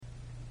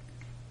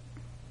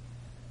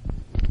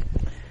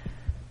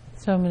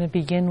So I'm going to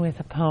begin with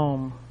a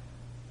poem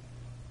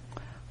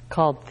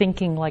called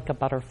Thinking Like a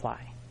Butterfly.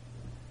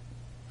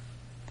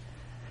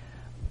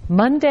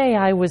 Monday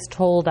I was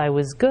told I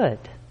was good.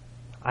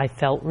 I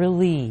felt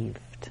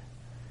relieved.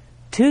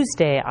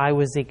 Tuesday I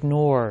was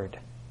ignored.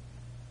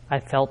 I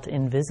felt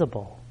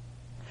invisible.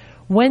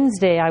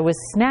 Wednesday I was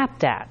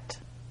snapped at.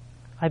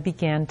 I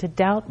began to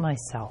doubt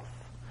myself.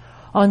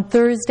 On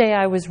Thursday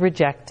I was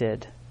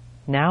rejected.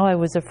 Now I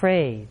was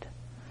afraid.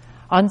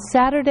 On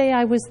Saturday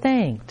I was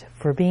thanked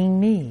for being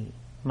me.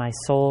 My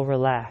soul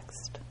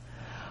relaxed.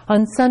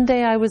 On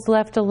Sunday I was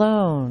left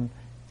alone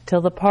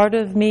till the part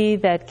of me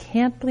that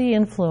can't be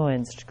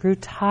influenced grew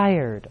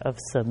tired of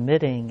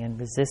submitting and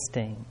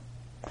resisting.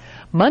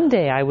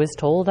 Monday I was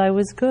told I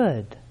was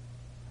good.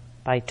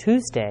 By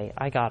Tuesday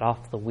I got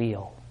off the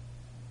wheel.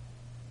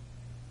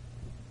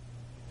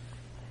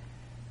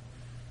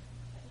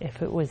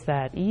 If it was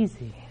that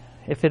easy,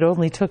 if it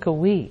only took a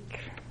week.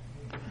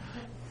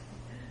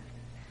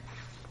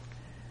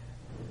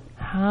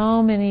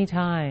 How many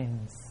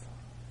times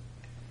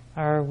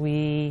are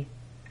we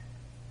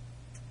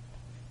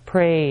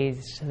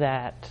praised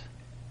that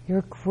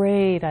you're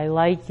great, I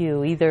like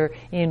you, either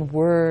in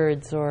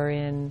words or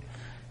in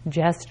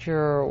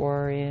gesture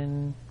or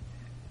in,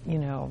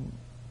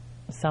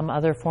 some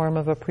other form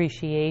of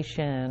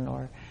appreciation,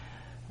 or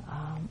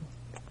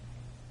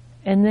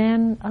and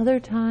then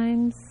other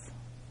times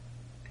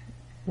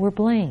we're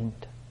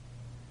blamed.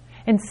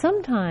 And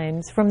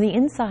sometimes from the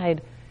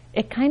inside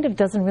it kind of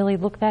doesn't really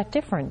look that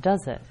different,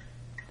 does it?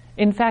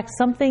 In fact,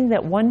 something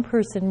that one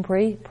person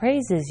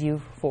praises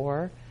you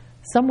for,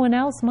 someone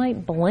else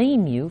might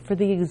blame you for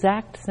the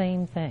exact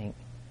same thing.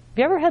 Have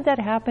you ever had that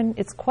happen?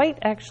 It's quite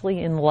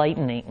actually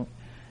enlightening.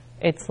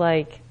 It's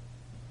like,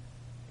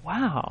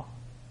 wow,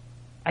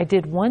 I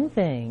did one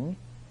thing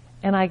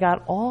and I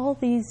got all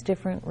these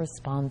different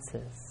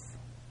responses.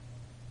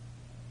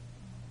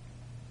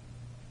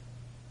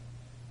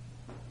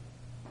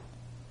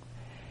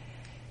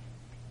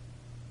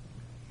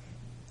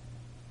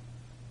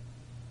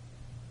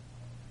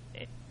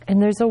 And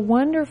there's a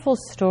wonderful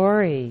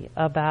story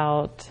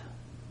about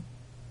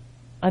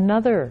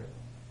another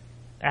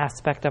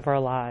aspect of our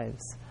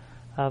lives,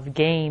 of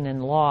gain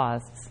and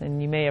loss.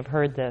 And you may have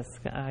heard this.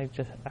 I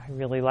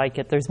really like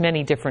it. There's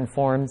many different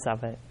forms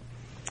of it.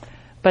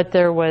 But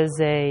there was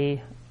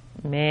a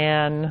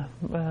man,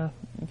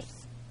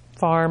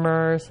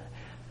 farmer,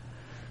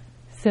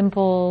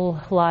 simple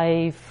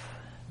life,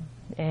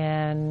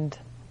 and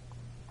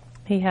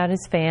he had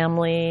his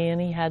family,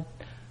 and he had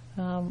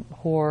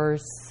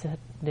horse,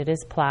 did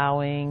his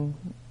plowing,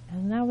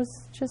 and that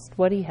was just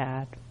what he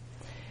had.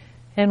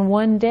 And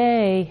one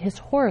day his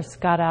horse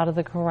got out of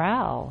the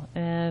corral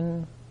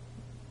and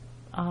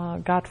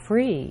got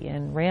free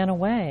and ran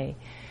away.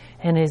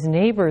 And his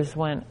neighbors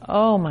went,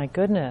 "Oh my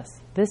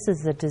goodness, this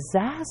is a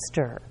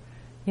disaster.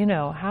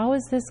 How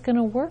is this going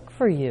to work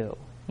for you?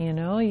 You're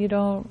not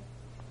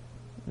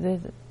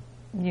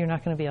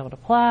going to be able to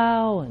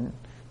plow, and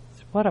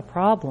what a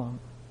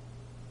problem."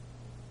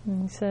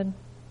 And he said,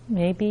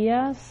 "Maybe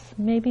yes,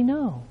 maybe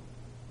no.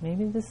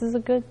 Maybe this is a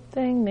good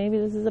thing, maybe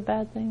this is a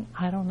bad thing.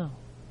 I don't know."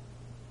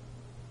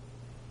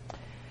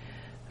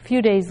 A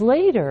few days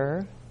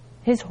later,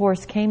 his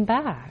horse came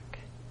back,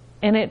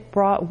 and it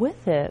brought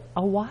with it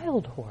a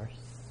wild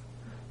horse.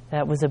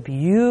 That was a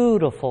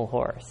beautiful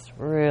horse,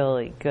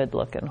 really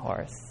good-looking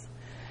horse.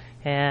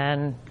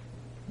 And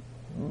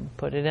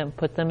put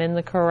them in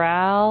the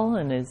corral,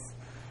 and his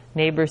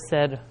neighbor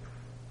said,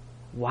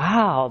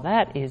 "Wow,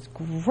 that is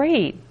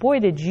great. Boy,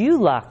 did you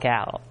luck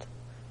out."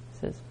 He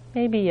says,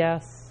 "Maybe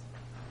yes,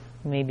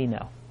 maybe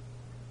no."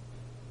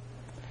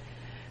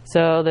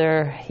 So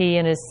he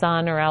and his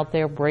son are out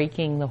there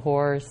breaking the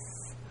horse,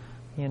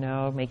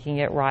 making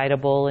it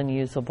rideable and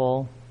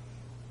usable.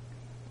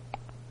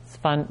 His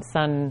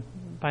son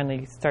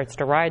finally starts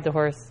to ride the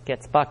horse,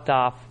 gets bucked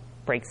off,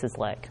 breaks his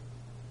leg.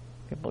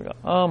 People go,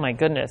 "Oh my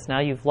goodness, now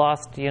you've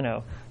lost,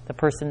 the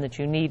person that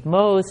you need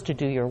most to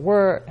do your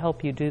work,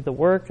 help you do the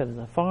work of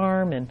the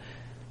farm." And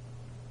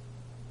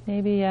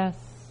maybe yes,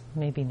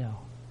 maybe no.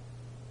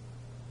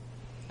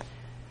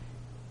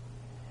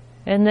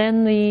 And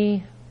then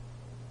the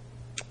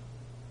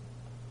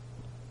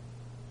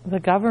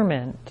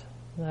government,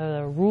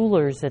 the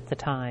rulers at the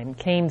time,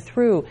 came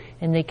through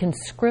and they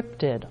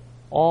conscripted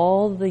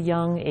all the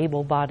young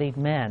able-bodied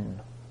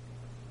men.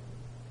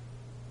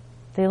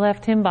 They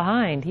left him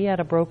behind. He had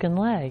a broken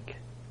leg.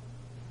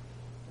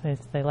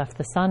 They left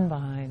the son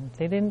behind.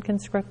 They didn't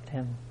conscript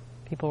him.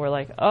 People were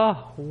like,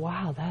 "Oh,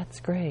 wow, that's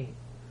great.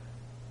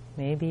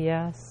 Maybe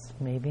yes,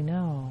 maybe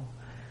no."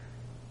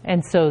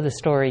 And so the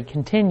story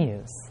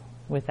continues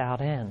without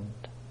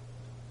end.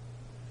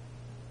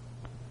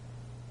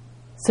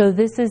 So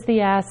this is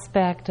the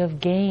aspect of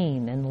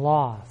gain and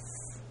loss.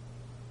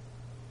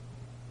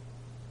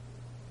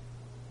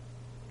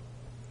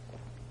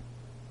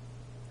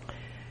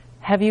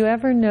 Have you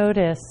ever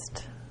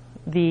noticed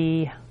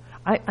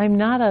I'm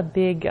not a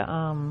big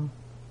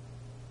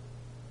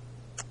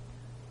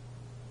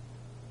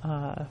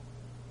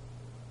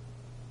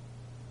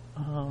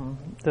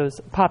those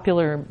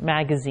popular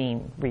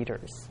magazine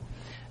readers.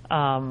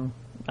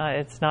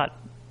 It's not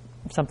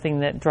something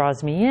that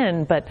draws me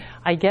in, but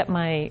I get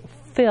my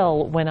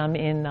fill when I'm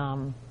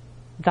in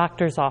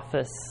doctor's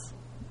office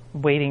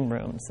waiting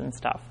rooms and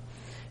stuff.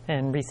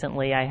 And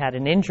recently I had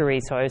an injury,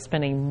 so I was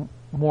spending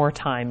more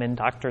time in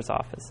doctor's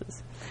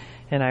offices.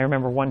 And I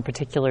remember one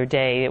particular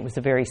day, it was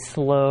a very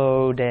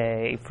slow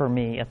day for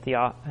me at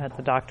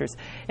the doctor's.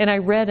 And I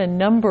read a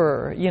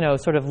number,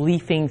 sort of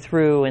leafing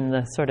through in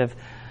the sort of,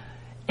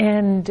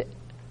 and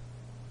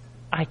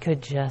I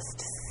could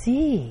just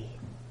see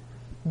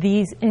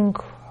these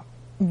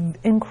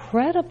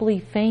incredibly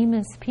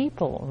famous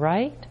people,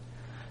 right?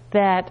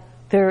 That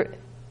the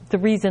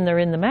reason they're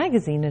in the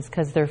magazine is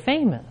because they're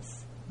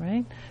famous,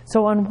 right?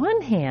 So on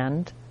one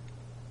hand,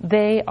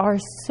 they are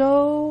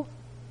so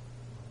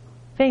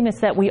famous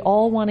that we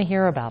all want to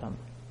hear about them.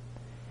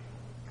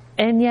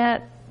 And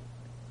yet,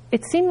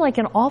 it seemed like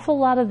an awful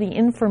lot of the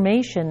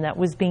information that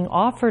was being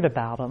offered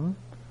about them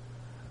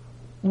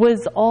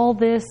was all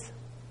this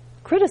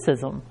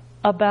criticism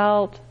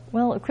about,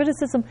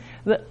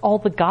 all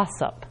the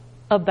gossip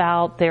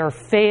about their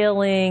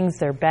failings,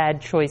 their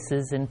bad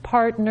choices in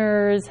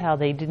partners, how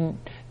they didn't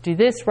do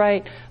this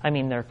right. I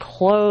mean, their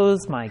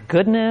clothes, my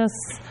goodness,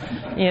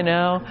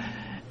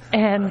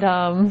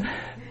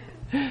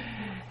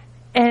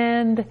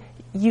 And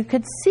you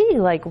could see,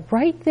 like,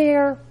 right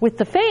there with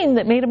the fame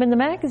that made them in the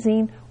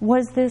magazine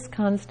was this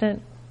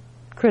constant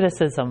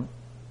criticism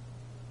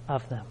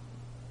of them.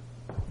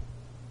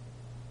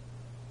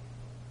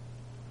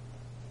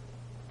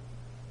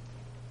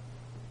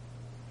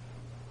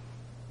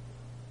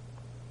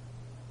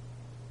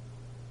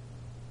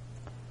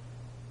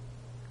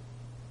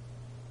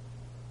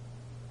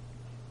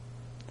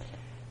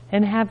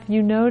 And have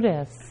you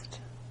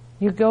noticed,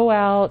 you go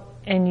out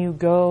and you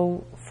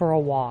go for a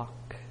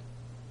walk.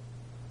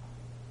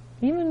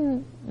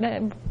 Even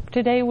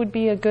today would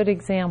be a good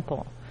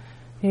example.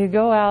 You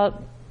go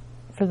out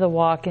for the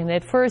walk, and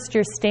at first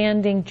you're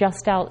standing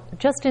just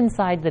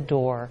inside the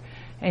door,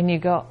 and you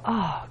go,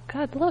 oh,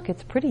 God, look,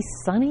 it's pretty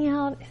sunny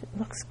out. It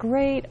looks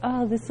great.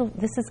 Oh, this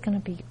is going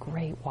to be a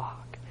great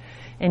walk.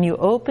 And you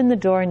open the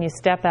door and you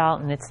step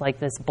out, and it's like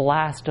this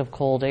blast of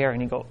cold air,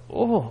 and you go,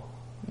 oh,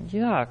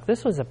 yuck,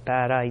 this was a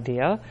bad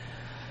idea.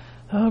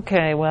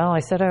 Okay, well, I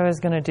said I was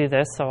going to do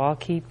this, so I'll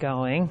keep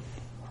going.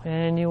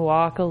 And you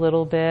walk a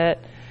little bit,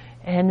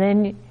 and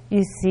then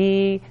you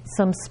see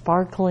some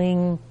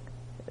sparkling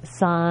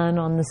sun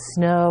on the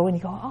snow, and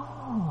you go,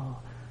 oh,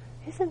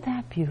 isn't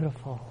that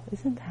beautiful?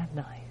 Isn't that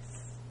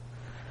nice?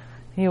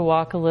 You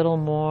walk a little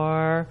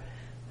more,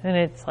 and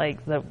it's like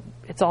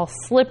it's all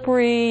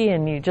slippery,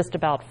 and you just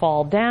about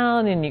fall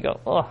down, and you go,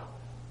 oh,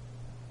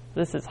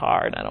 this is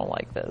hard. I don't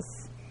like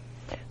this.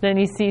 Then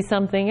you see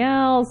something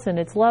else, and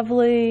it's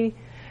lovely,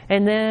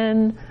 and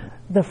then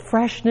the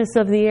freshness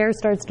of the air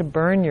starts to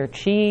burn your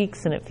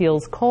cheeks, and it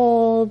feels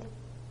cold.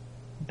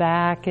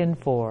 Back and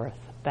forth,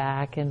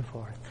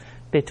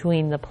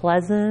 between the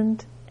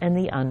pleasant and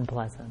the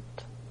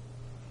unpleasant.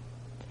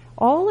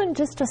 All in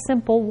just a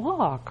simple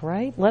walk,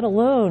 right? Let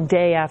alone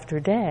day after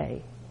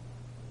day.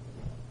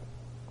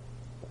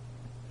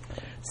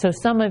 So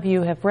some of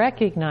you have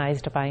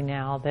recognized by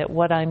now that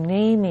what I'm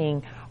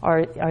naming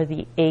are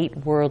the 8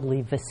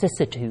 worldly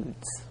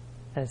vicissitudes,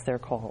 as they're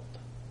called.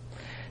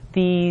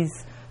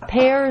 These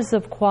pairs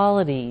of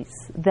qualities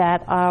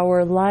that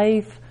our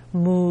life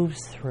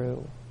moves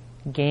through.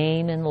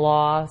 Gain and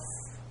loss,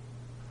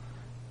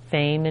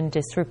 fame and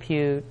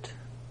disrepute,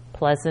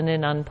 pleasant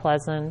and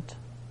unpleasant.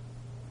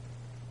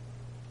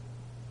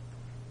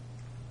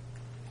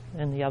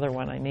 And the other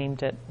one, I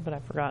named it, but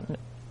I've forgotten it.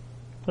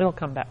 It'll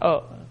come back.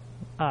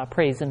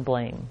 Praise and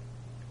blame.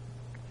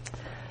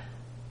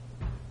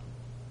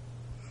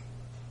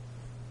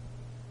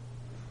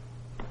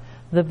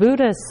 The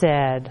Buddha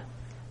said,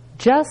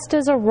 just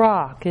as a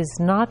rock is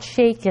not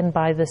shaken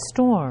by the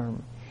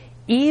storm,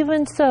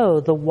 even so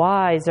the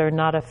wise are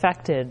not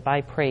affected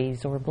by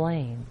praise or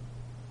blame.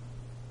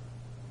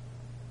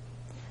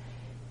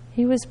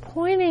 He was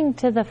pointing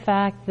to the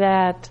fact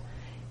that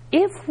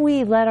if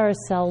we let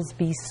ourselves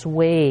be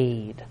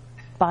swayed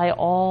by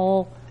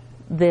all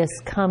this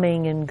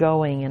coming and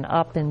going and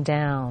up and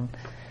down,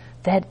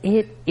 that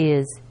it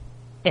is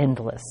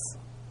endless.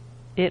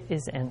 It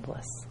is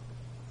endless.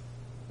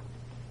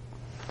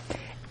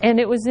 And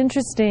it was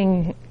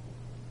interesting,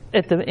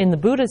 in the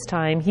Buddha's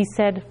time, he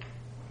said,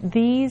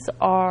 these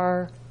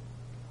 8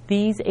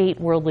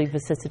 worldly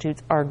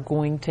vicissitudes are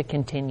going to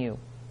continue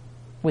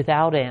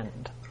without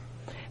end.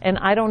 And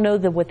I don't know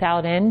the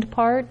without end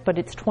part, but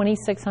it's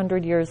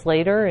 2,600 years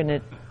later,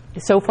 and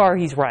so far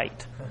he's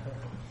right.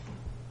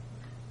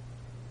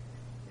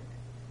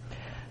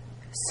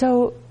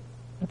 So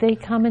they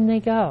come and they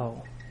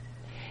go.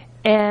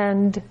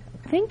 And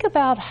think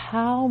about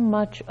how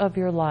much of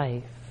your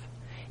life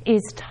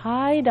is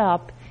tied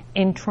up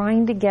in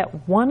trying to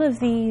get one of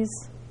these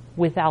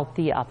without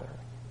the other.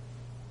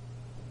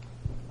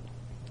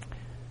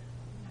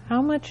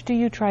 How much do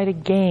you try to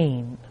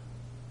gain?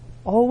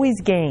 Always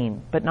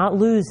gain, but not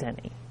lose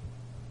any.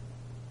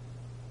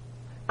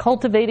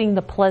 cultivating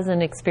the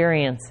pleasant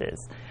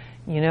experiences.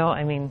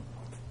 I mean,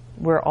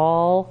 we're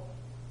all,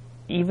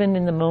 even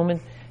in the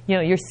moment,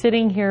 you're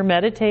sitting here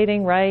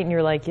meditating, right? And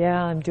you're like,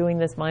 yeah, I'm doing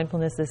this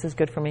mindfulness. This is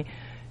good for me.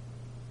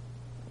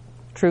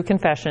 True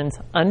confessions,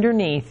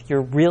 underneath,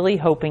 you're really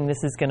hoping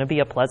this is going to be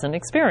a pleasant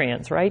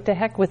experience, right? To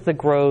heck with the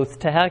growth,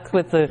 to heck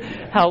with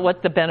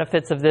what the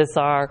benefits of this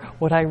are.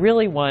 What I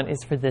really want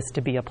is for this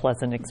to be a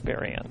pleasant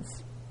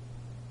experience.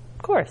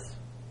 Of course.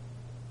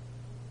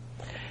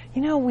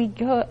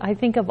 I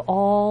think of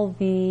all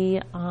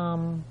the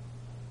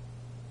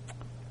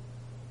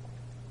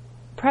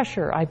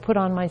pressure I put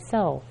on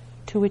myself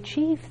to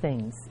achieve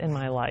things in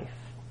my life.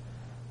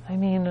 I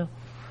mean,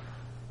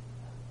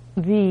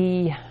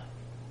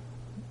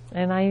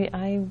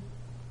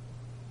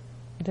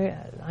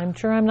 I'm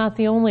sure I'm not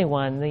the only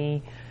one.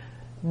 The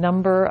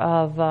number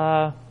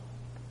of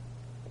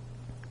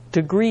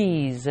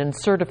degrees and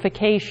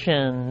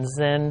certifications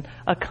and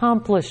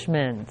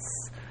accomplishments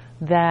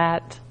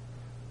that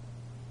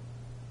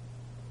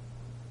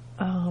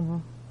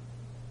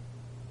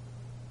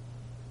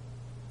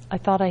I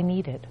thought I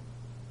needed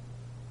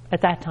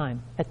at that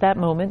time. At that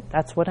moment,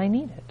 that's what I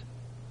needed.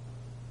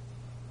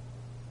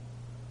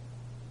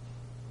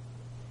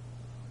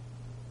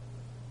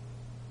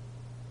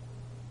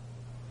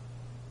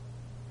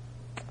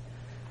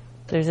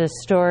 There's a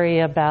story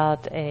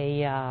about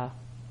a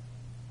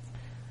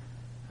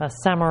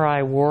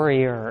samurai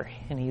warrior,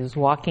 and he was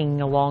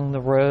walking along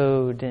the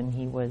road, and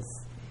he was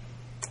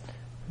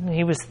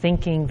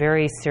thinking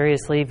very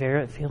seriously,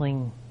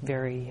 feeling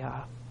very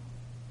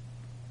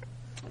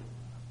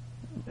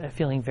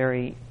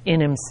in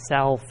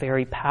himself,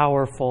 very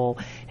powerful,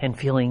 and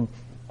feeling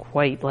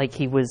quite like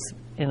he was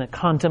in a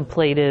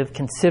contemplative,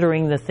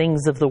 considering the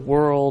things of the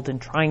world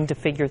and trying to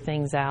figure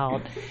things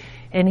out.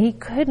 And he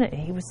couldn't.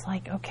 He was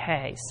like,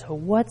 okay, so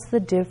what's the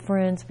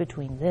difference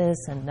between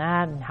this and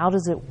that, and how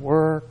does it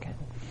work?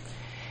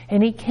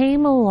 And he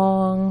came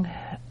along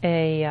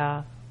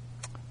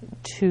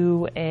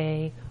to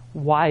a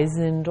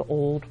wizened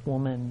old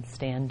woman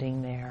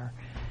standing there.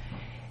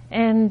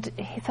 And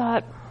he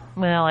thought,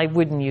 well, I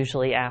wouldn't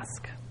usually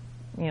ask,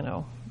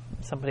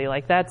 somebody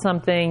like that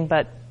something,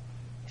 but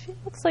she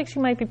looks like she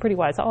might be pretty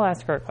wise. I'll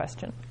ask her a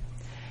question.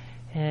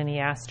 And he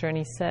asked her, and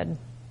he said,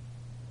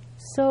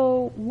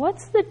 so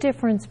what's the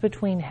difference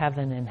between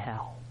heaven and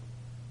hell?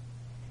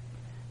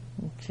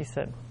 And she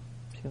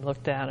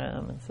looked at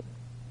him and said,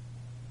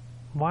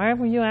 why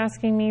were you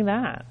asking me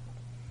that?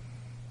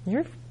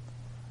 You're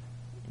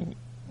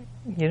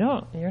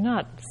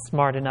not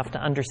smart enough to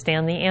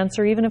understand the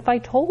answer even if I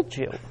told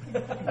you.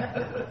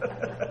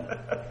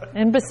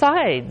 And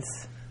besides,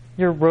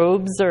 your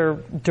robes are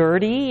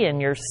dirty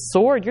and your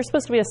sword, you're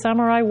supposed to be a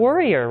samurai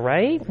warrior,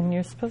 right? And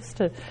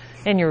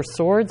your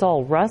sword's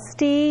all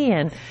rusty,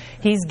 and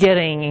he's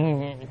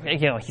getting,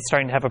 he's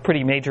starting to have a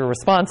pretty major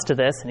response to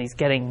this, and he's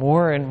getting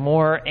more and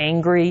more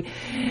angry,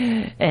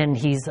 and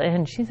she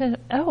said,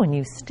 oh, and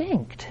you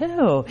stink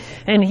too.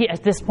 And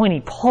at this point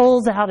he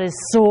pulls out his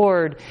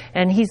sword,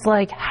 and he's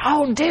like,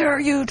 how dare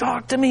you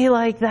talk to me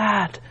like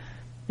that?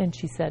 And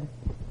she said,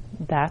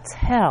 that's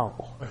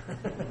hell.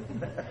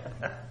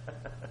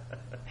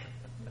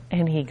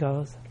 And he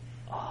goes,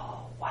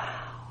 oh,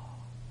 wow,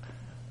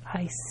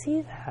 I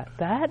see that.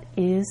 That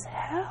is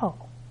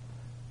hell.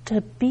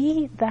 To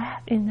be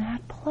that in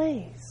that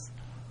place.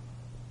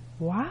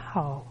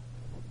 Wow.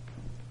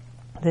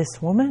 This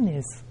woman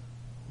is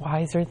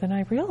wiser than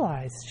I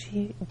realized.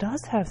 She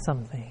does have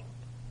something.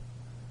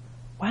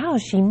 Wow,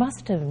 she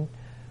must have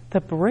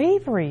the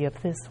bravery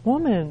of this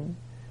woman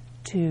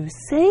to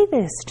say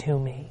this to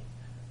me.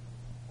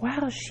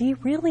 Wow, she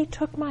really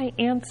took my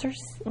answers,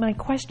 my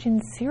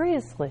questions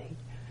seriously.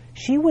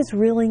 She was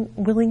really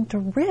willing to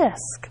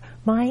risk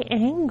my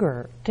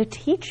anger to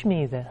teach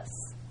me this.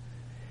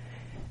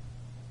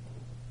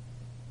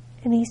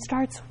 And he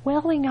starts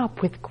welling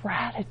up with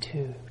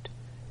gratitude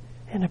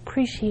and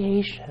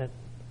appreciation.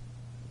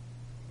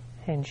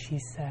 And she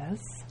says,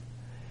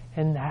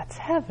 and that's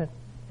heaven.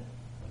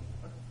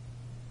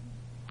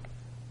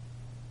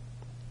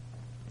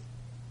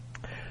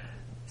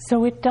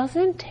 So it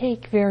doesn't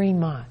take very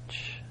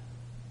much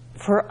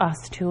for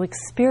us to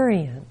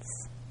experience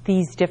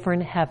these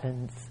different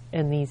heavens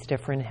and these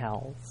different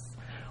hells.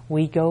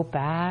 We go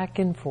back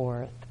and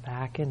forth,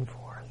 back and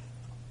forth.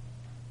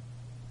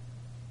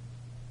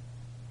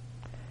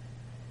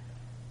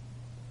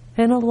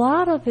 And a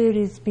lot of it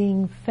is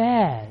being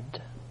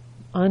fed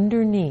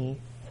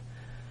underneath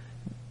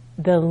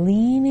the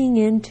leaning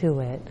into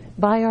it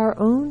by our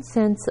own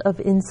sense of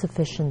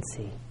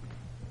insufficiency.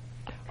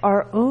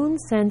 Our own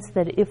sense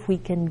that if we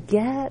can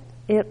get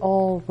it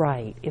all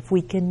right, if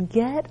we can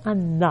get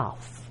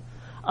enough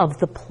of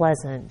the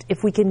pleasant,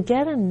 if we can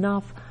get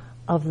enough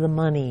of the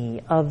money,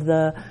 of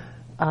the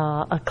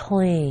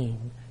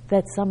acclaim,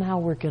 that somehow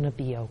we're going to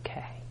be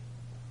okay.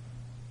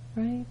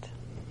 Right?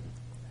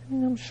 I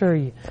mean, I'm sure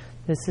you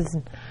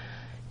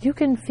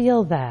can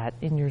feel that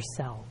in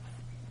yourself.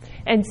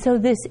 And so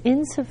this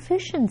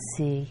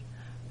insufficiency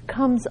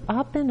comes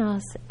up in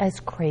us as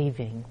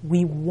craving.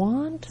 We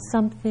want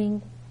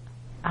something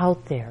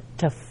out there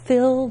to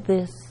fill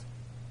this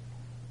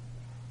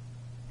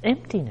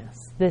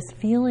emptiness, this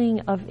feeling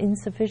of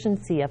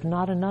insufficiency, of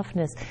not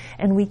enoughness,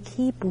 and we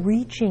keep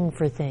reaching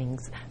for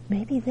things.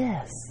 Maybe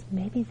this,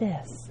 maybe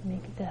this,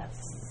 maybe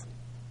this.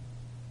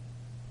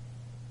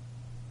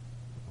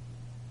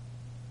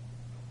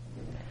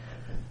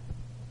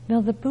 Now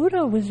the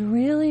Buddha was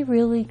really,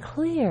 really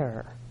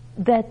clear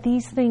that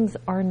these things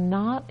are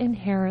not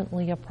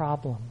inherently a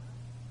problem.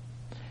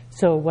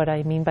 So what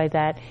I mean by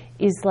that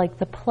is like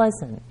the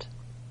pleasant.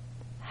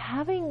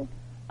 Having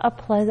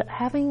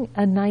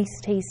a nice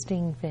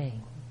tasting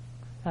thing,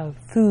 of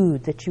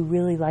food that you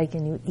really like,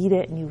 and you eat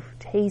it and you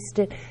taste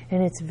it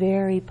and it's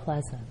very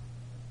pleasant.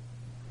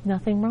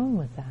 Nothing wrong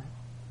with that.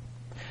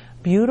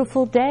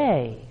 Beautiful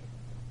day.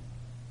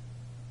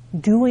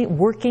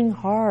 Working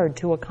hard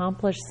to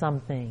accomplish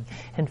something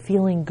and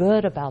feeling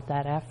good about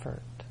that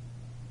effort.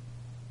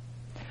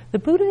 The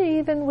Buddha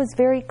even was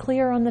very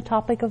clear on the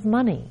topic of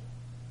money,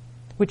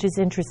 which is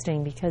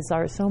interesting because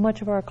so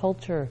much of our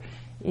culture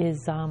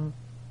is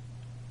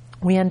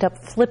we end up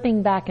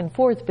flipping back and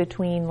forth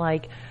between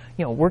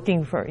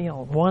working for,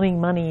 wanting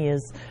money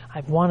is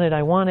I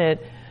want it,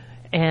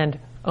 and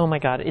oh my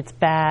God, it's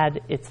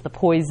bad, it's the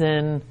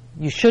poison,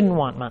 you shouldn't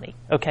want money.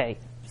 Okay,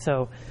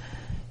 so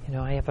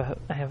I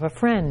have a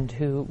friend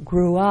who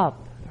grew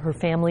up, her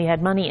family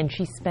had money, and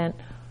she spent,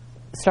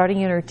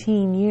 starting in her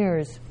teen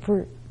years,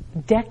 for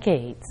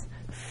decades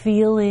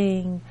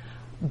feeling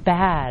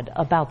bad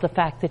about the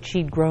fact that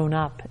she'd grown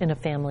up in a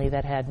family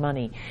that had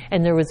money.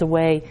 And there was a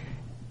way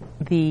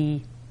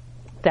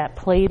that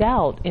played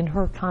out in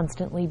her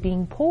constantly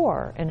being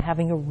poor and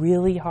having a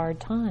really hard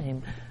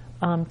time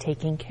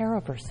taking care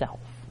of herself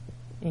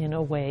in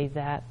a way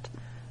that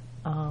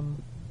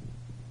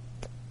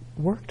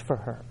worked for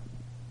her.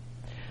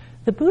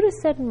 The Buddha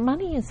said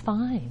money is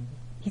fine.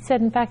 He said,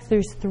 in fact,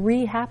 there's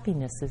 3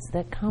 happinesses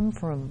that come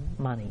from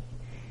money.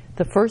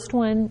 The first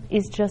one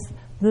is just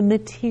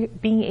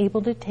being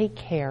able to take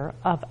care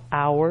of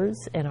ours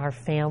and our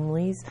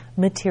family's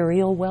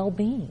material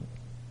well-being.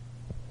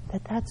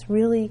 That's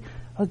really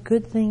a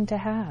good thing to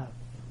have.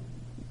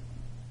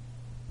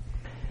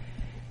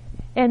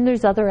 And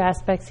there's other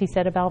aspects he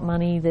said about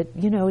money that,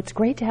 it's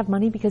great to have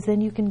money because then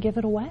you can give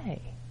it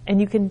away and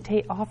you can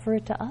offer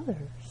it to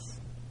others.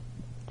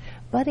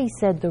 But he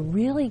said the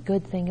really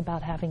good thing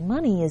about having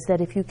money is that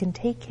if you can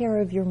take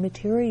care of your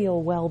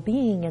material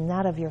well-being and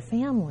that of your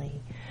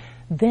family,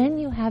 then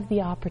you have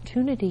the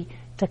opportunity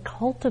to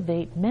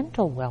cultivate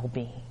mental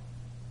well-being.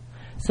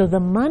 So the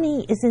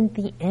money isn't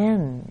the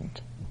end,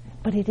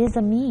 but it is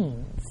a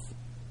means.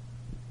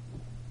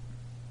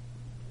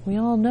 We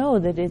all know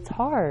that it's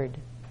hard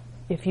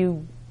if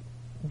you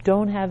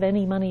don't have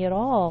any money at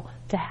all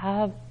to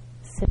have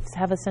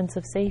a sense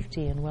of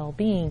safety and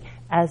well-being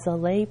as a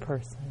lay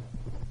person.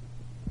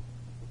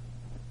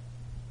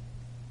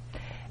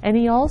 And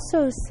he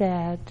also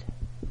said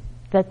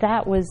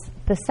that was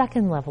the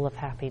second level of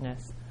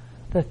happiness.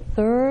 The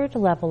third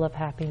level of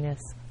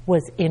happiness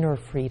was inner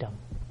freedom.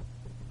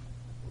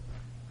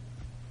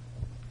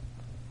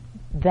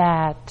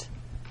 And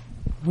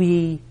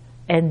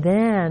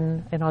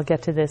I'll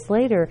get to this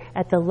later,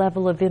 at the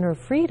level of inner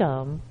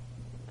freedom,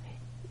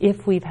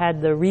 if we've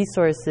had the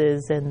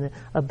resources and the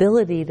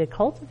ability to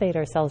cultivate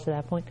ourselves to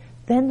that point,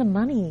 then the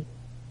money,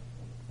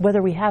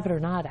 whether we have it or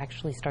not,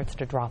 actually starts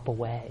to drop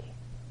away.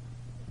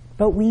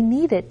 But we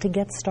need it to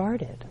get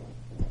started.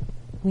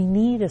 We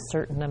need a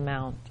certain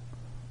amount.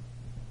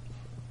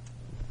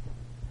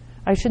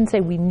 I shouldn't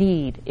say we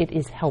need, it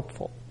is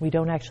helpful. We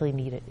don't actually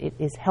need it. It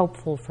is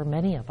helpful for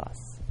many of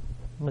us,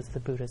 was the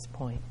Buddha's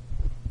point.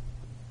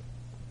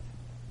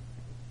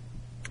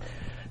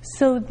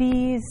 So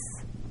these,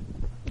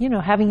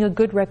 having a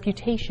good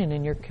reputation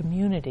in your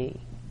community,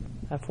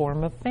 a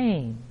form of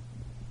fame,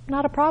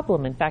 not a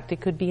problem. In fact,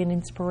 it could be an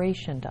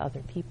inspiration to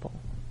other people.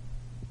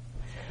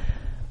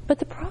 But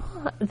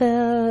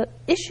the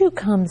issue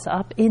comes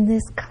up in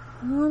this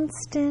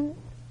constant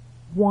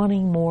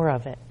wanting more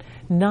of it,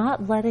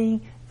 not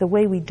letting, the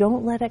way we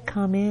don't let it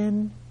come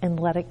in and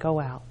let it go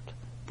out,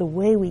 the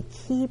way we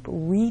keep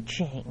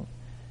reaching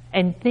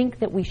and think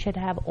that we should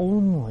have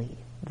only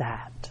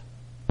that.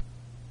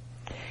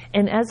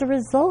 And as a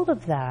result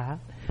of that,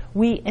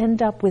 we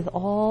end up with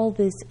all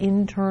this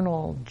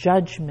internal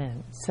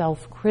judgment,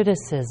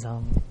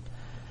 self-criticism,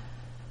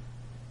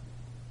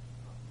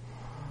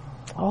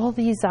 all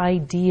these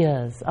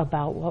ideas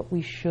about what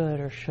we should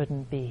or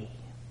shouldn't be.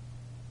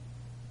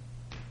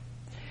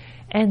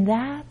 And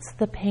that's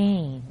the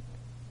pain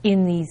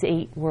in these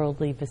 8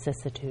 worldly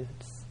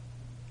vicissitudes,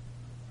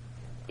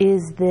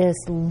 is this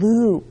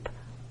loop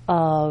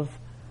of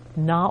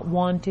not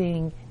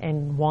wanting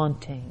and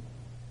wanting,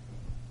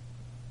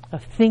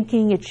 of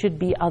thinking it should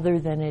be other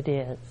than it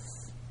is,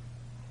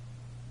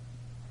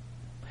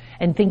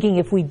 and thinking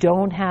if we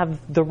don't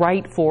have the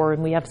right for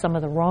and we have some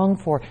of the wrong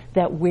for,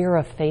 that we're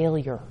a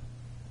failure,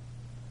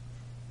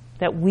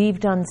 that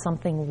we've done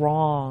something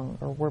wrong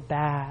or we're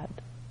bad.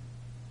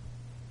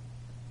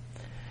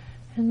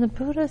 And the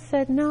Buddha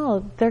said,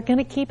 no, they're going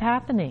to keep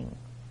happening.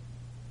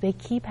 They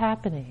keep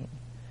happening.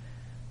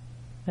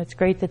 It's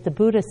great that the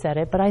Buddha said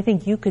it, but I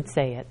think you could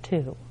say it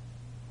too.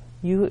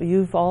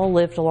 You've all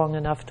lived long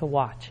enough to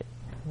watch it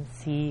and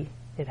see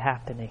it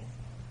happening.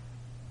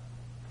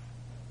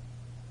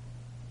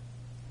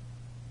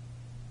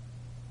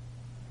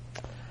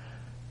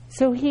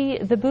 So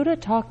the Buddha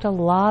talked a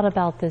lot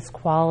about this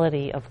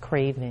quality of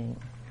craving,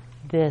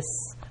 this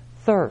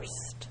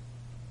thirst.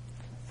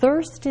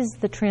 Thirst is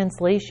the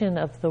translation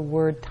of the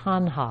word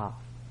tanha,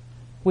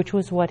 which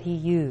was what he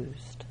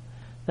used,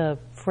 the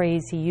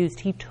phrase he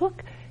used.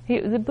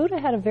 The Buddha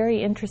had a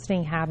very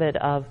interesting habit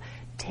of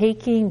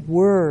taking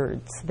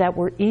words that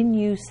were in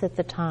use at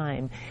the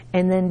time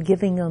and then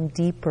giving them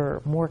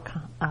deeper, more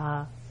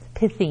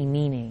pithy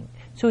meaning.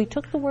 So he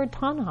took the word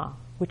tanha,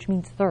 which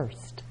means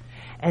thirst,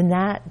 and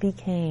that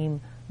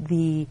became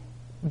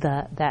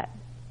that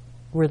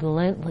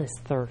relentless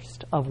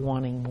thirst of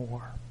wanting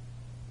more.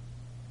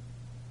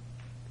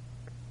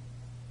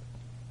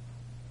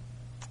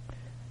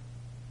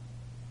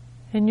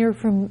 And you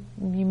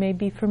may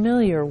be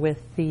familiar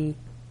with the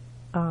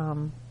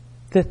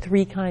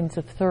three kinds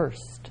of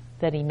thirst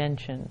that he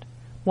mentioned.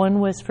 One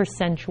was for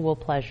sensual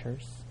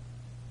pleasures.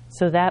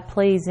 So that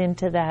plays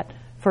into that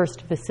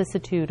first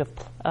vicissitude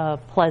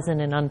of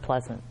pleasant and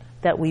unpleasant,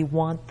 that we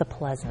want the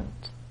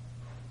pleasant.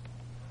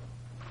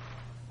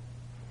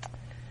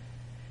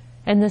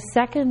 And the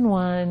second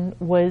one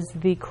was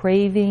the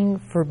craving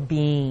for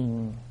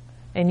being.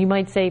 And you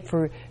might say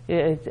for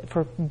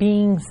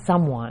being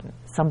someone,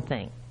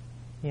 something,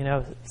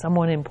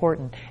 someone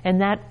important.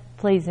 And that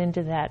plays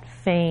into that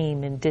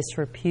fame and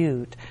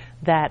disrepute,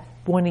 that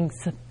wanting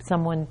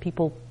someone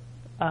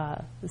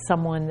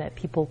that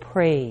people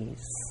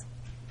praise.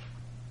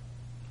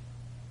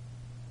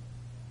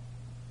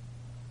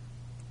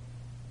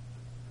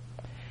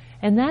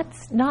 And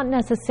that's not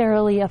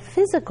necessarily a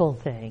physical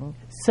thing.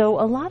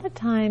 So a lot of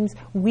times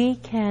we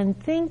can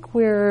think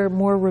we're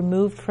more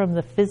removed from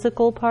the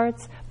physical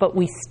parts, but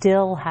we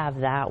still have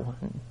that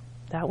one.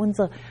 That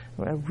one's a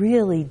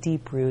really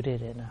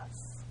deep-rooted in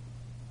us.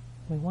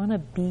 We want to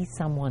be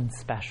someone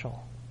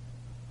special.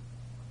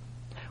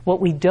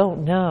 What we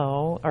don't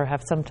know, or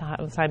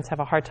sometimes have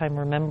a hard time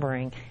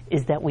remembering,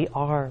 is that we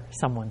are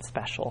someone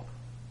special.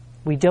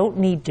 We don't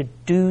need to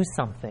do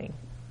something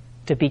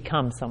to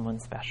become someone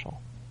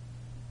special.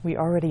 We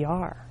already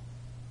are.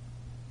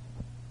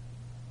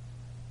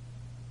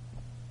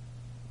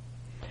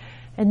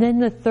 And then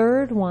the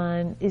third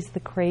one is the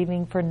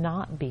craving for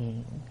not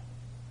being.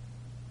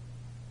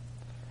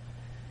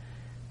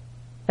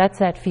 That's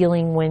that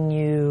feeling when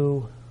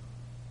you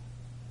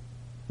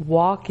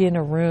walk in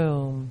a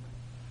room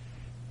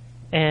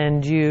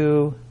and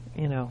you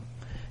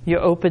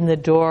open the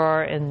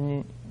door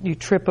and you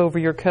trip over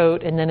your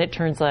coat, and then it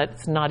turns out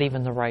it's not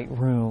even the right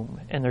room,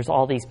 and there's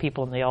all these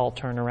people and they all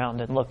turn around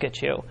and look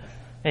at you,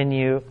 and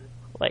you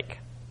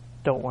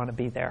don't want to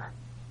be there.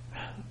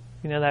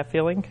 You know that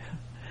feeling?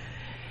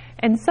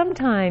 And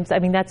sometimes,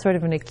 that's sort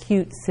of an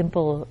acute,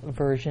 simple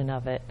version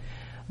of it,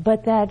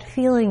 but that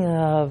feeling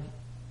of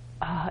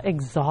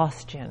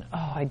exhaustion.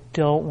 Oh, I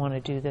don't want to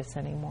do this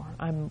anymore.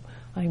 I'm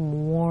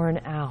worn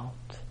out.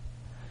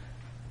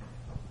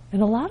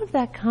 And a lot of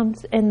that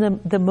comes,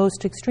 and the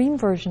most extreme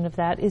version of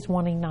that is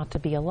wanting not to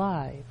be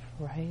alive,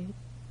 right?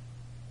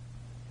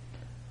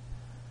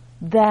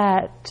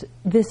 That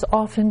this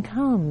often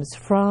comes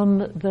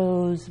from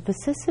those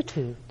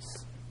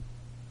vicissitudes.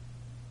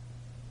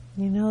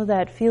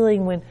 That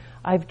feeling when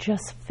I've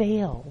just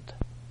failed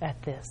at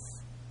this.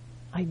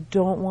 I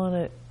don't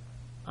want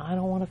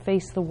to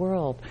face the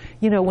world.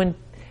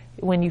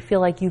 When you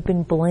feel like you've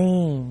been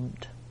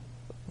blamed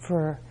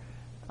for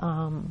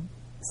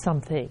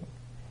something,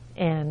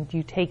 and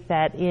you take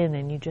that in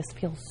and you just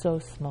feel so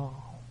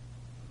small.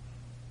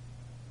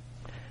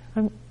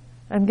 I'm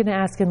going to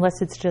ask,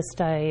 unless it's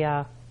just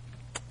a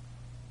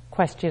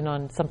question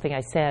on something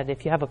I said,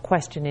 if you have a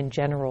question in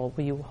general,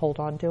 will you hold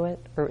on to it?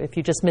 Or if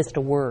you just missed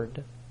a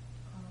word?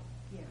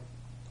 Yeah.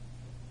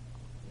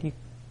 You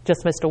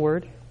just missed a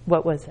word?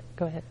 What was it?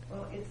 Go ahead.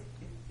 Well, is it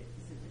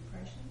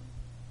depression?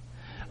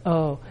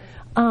 Oh,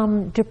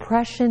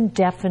 depression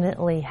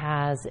definitely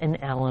has an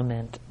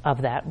element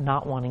of that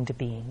not wanting to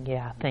be.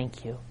 Yeah,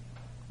 thank you.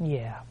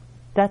 Yeah,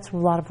 that's a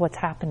lot of what's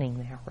happening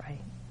there,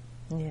 right?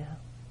 Yeah.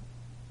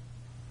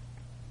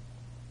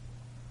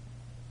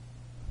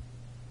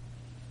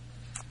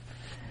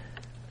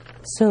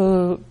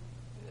 So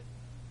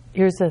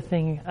here's a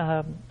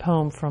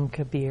poem from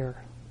Kabir.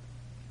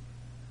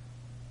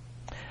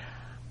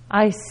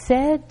 I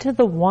said to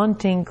the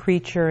wanting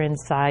creature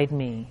inside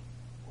me,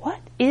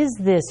 "What is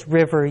this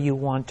river you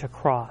want to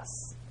cross?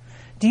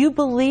 Do you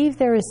believe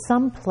there is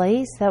some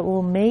place that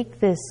will make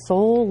this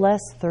soul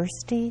less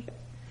thirsty?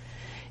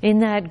 In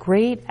that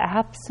great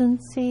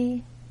absence,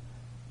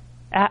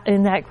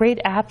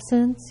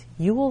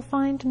 you will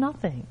find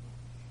nothing.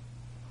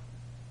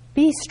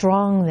 Be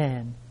strong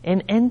then,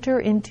 and enter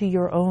into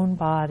your own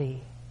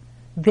body.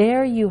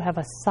 There you have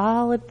a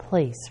solid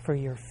place for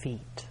your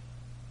feet.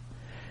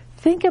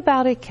 Think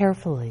about it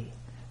carefully.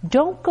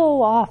 Don't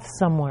go off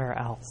somewhere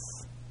else."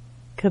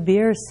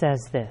 Kabir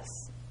says this.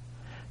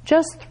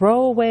 Just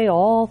throw away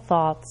all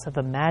thoughts of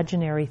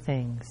imaginary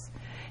things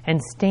and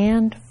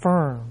stand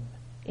firm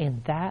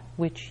in that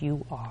which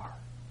you are.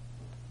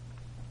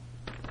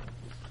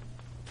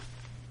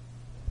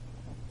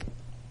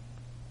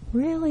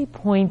 Really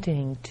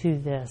pointing to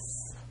this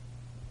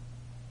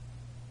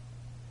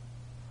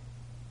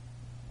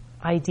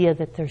idea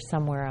that there's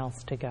somewhere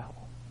else to go.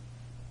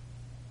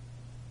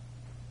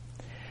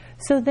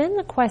 So then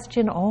the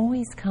question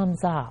always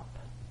comes up,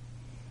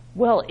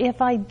 well,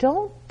 if I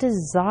don't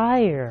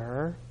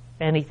desire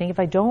anything, if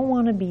I don't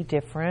want to be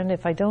different,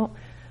 if I don't,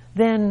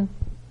 then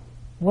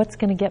what's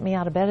going to get me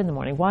out of bed in the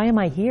morning? Why am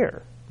I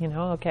here?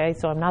 Okay,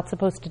 so I'm not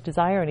supposed to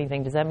desire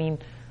anything. Does that mean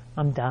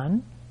I'm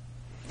done?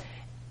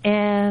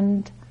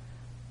 And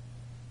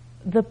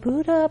the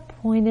Buddha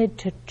pointed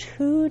to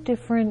two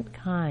different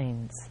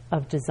kinds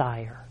of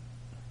desire.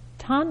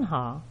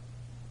 Tanha,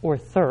 or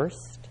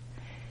thirst,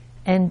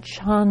 and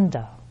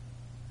chanda,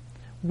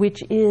 which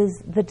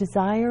is the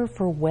desire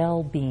for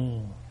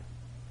well-being.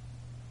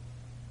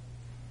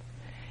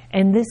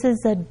 And this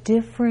is a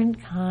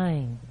different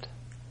kind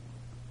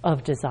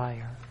of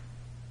desire.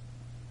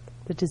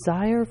 The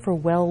desire for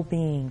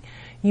well-being.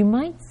 You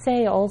might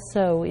say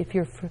also, if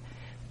you're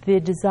the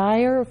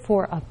desire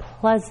for a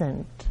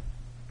pleasant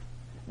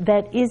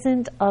that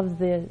isn't of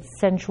the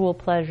sensual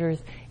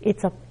pleasures,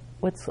 it's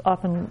what's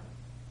often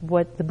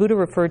what the Buddha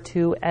referred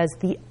to as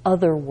the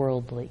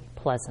otherworldly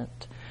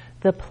pleasant.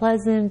 The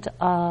pleasant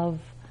of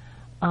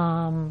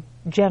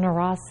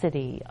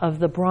generosity, of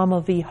the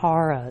Brahma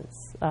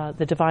Viharas,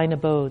 the divine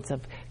abodes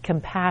of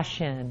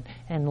compassion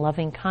and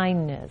loving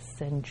kindness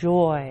and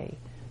joy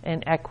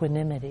and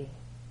equanimity.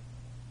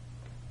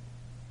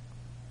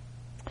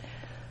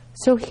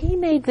 So he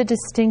made the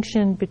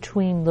distinction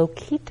between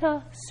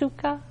Lokita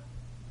Sukha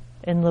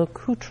and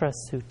Lokutra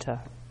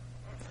Sukha.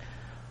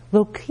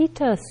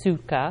 Lokita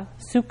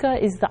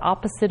Sukha is the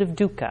opposite of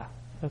dukkha.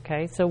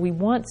 Okay, so we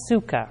want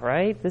sukha,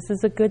 right? This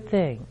is a good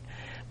thing.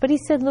 But he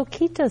said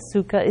Lokita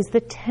Sukha is the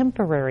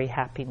temporary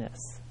happiness,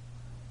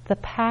 the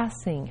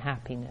passing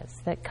happiness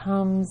that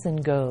comes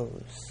and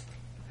goes,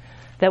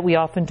 that we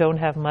often don't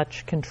have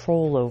much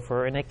control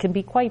over, and it can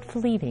be quite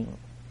fleeting.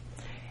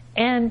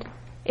 And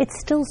it's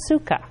still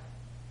sukha,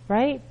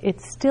 right?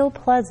 It's still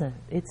pleasant.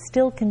 It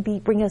still can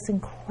bring us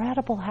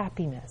incredible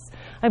happiness.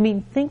 I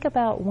mean, think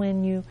about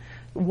when you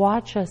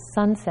watch a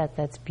sunset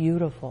that's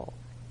beautiful.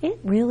 It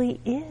really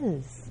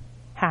is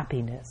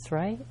happiness,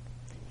 right?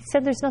 He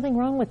said there's nothing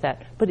wrong with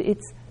that, but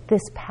it's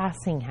this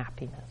passing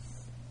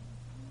happiness.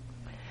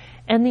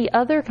 And the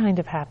other kind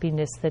of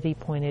happiness that he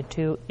pointed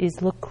to is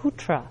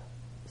Lokutra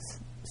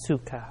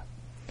Sukha,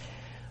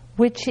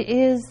 which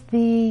is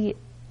a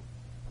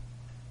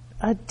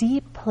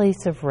deep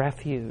place of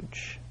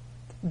refuge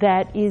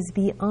that is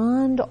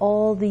beyond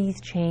all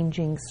these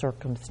changing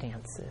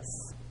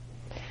circumstances.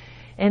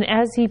 And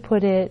as he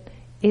put it,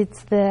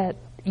 it's that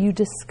you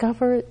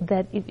discover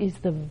that it is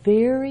the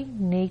very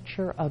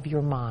nature of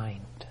your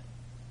mind.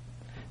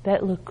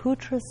 That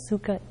Lokutra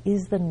Sukha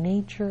is the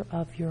nature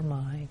of your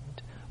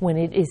mind when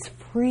it is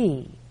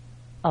free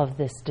of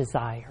this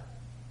desire.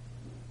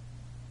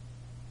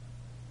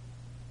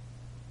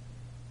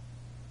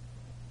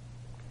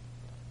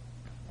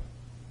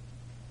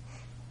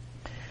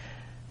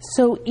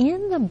 So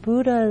in the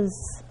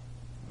Buddha's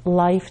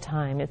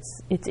lifetime,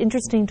 it's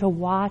interesting to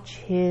watch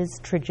his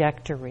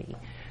trajectory.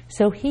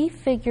 So he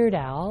figured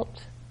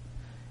out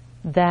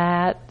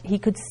that he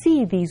could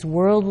see these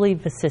worldly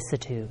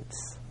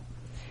vicissitudes.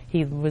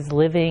 He was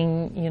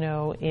living,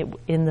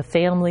 in the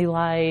family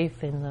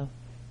life, in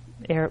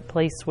the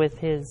place with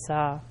his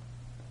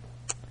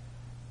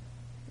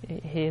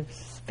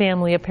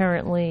family.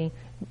 Apparently,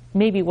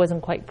 maybe it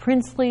wasn't quite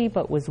princely,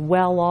 but was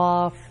well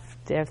off.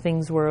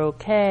 Things were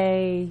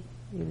okay.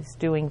 He was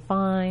doing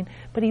fine.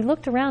 But he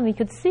looked around and he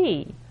could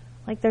see,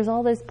 there's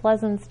all this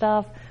pleasant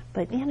stuff,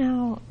 but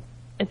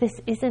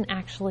this isn't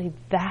actually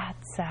that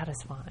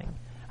satisfying.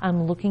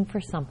 I'm looking for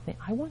something.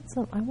 I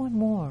want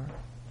more.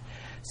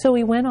 So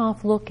he went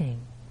off looking.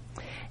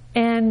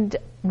 And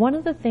one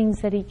of the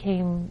things that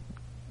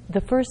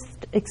the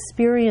first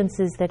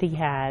experiences that he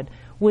had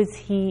was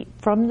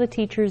from the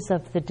teachers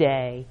of the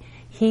day,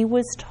 he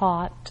was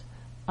taught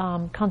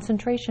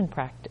concentration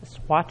practice,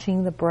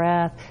 watching the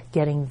breath,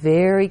 getting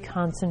very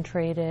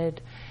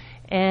concentrated.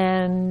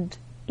 And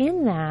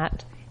in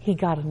that, he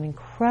got an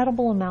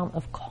incredible amount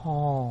of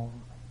calm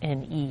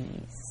and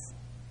ease.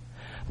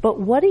 But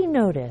what he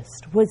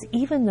noticed was,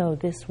 even though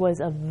this was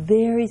a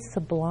very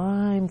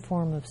sublime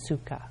form of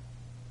sukha,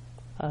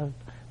 of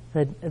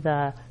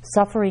the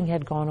suffering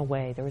had gone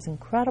away, there was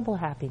incredible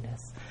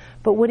happiness.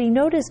 But what he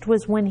noticed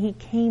was when he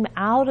came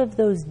out of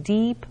those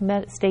deep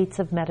states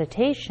of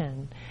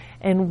meditation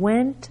and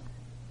went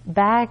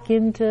back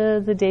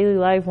into the daily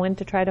life, went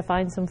to try to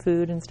find some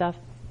food and stuff,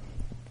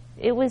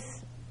 it was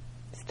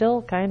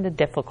still kind of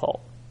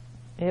difficult.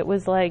 It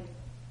was like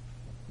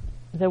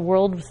the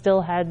world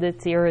still had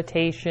its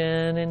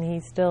irritation, and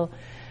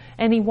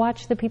he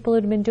watched the people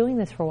who had been doing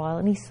this for a while,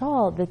 and he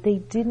saw that they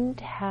didn't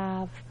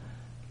have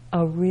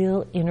a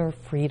real inner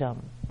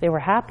freedom. They were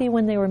happy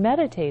when they were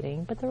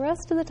meditating, but the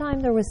rest of the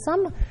time there was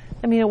some,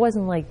 it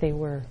wasn't like they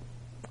were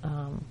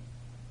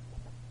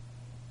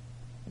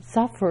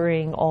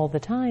suffering all the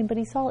time, but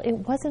he saw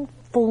it wasn't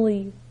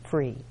fully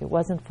free. It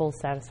wasn't full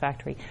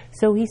satisfactory.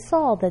 So he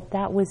saw that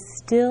that was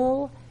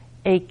still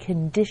a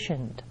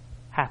conditioned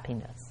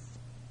happiness.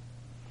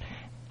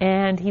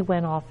 And he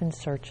went off in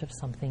search of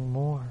something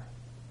more.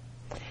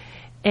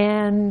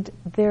 And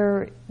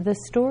the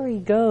story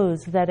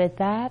goes that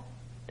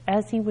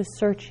as he was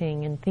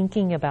searching and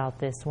thinking about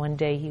this, one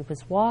day he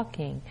was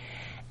walking,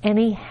 and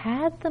he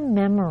had the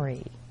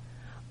memory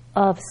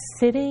of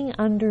sitting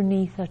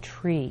underneath a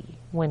tree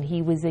when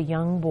he was a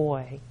young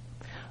boy,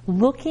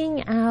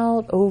 looking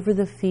out over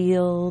the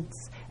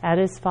fields at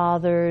his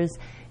father's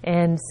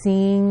and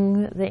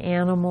seeing the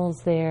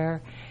animals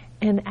there.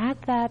 And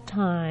at that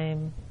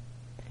time,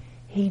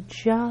 he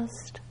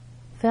just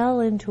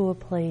fell into a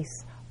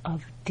place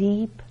of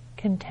deep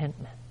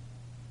contentment.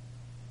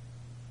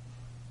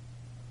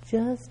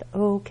 Just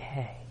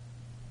okay.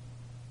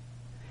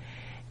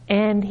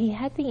 And he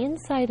had the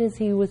insight as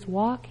he was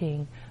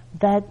walking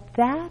that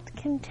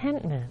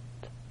contentment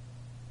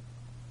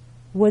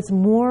was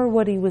more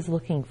what he was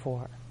looking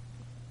for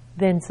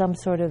than some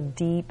sort of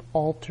deep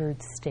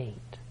altered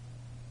state.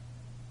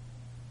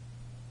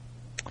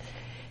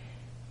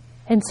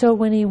 And so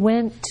when he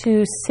went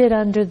to sit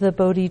under the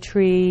Bodhi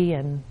tree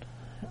and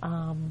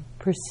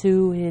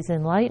pursue his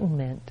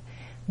enlightenment,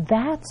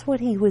 that's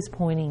what he was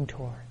pointing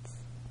towards.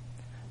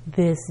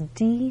 This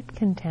deep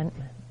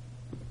contentment.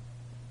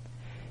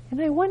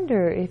 And I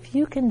wonder if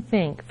you can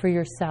think for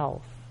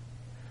yourself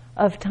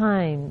of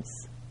times,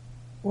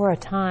 or a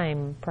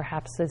time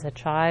perhaps as a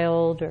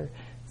child or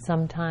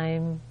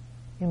sometime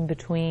in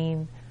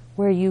between,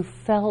 where you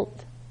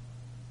felt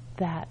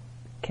that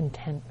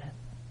contentment.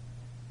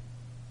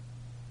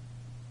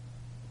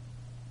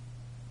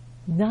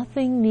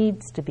 Nothing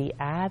needs to be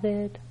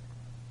added.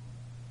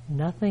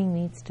 Nothing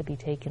needs to be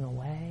taken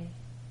away.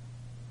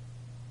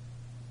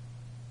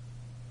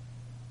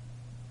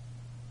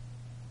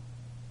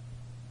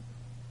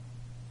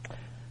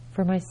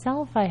 For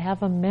myself, I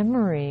have a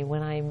memory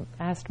when I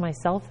asked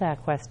myself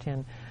that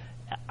question.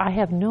 I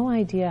have no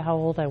idea how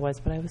old I was,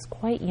 but I was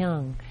quite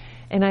young.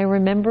 And I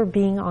remember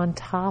being on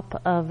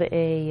top of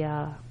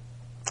a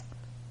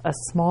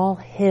small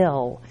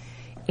hill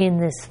in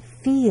this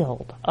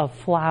field of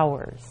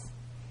flowers.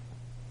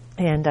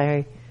 And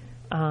I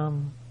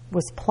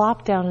was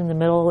plopped down in the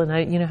middle,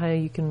 and you know how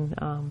you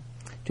can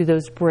do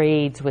those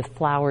braids with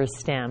flower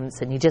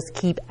stems, and you just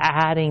keep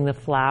adding the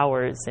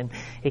flowers, and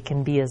it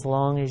can be as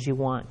long as you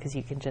want because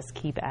you can just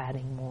keep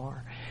adding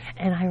more.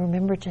 And I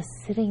remember just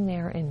sitting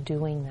there and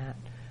doing that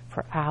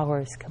for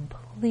hours,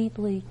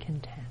 completely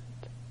content.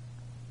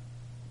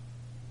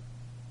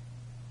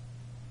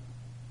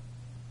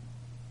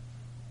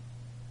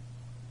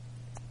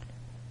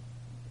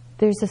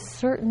 There's a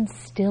certain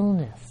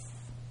stillness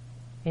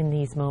in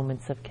these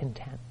moments of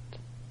content.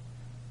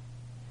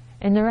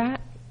 And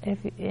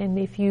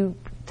if you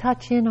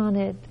touch in on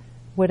it,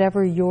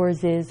 whatever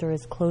yours is, or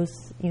as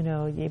close, you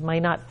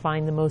might not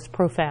find the most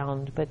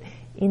profound, but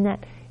in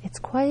that it's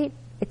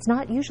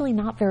usually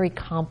not very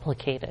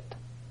complicated.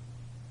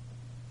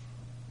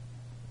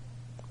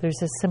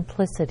 There's a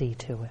simplicity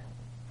to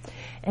it.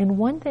 And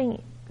one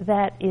thing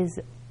that is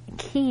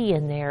key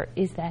in there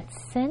is that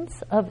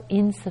sense of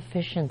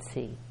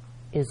insufficiency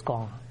is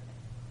gone.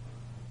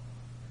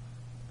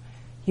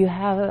 You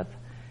have,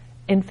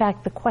 in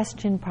fact, the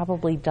question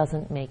probably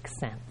doesn't make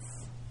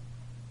sense.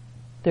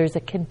 There's a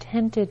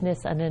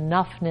contentedness, an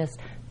enoughness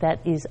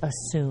that is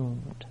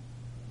assumed.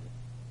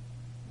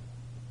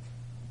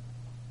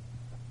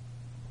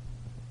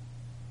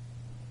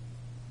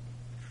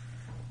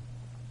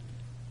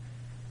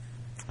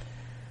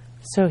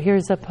 So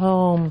here's a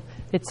poem.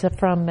 It's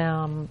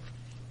from,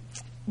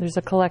 there's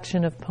a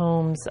collection of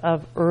poems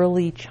of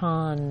early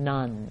Chan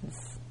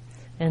nuns.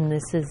 And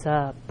this is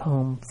a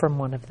poem from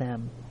one of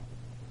them.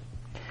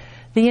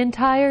 The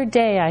entire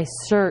day I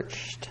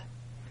searched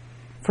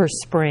for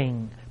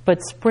spring,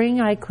 but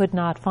spring I could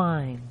not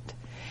find.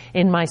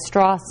 In my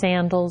straw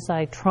sandals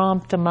I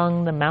tromped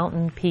among the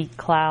mountain peak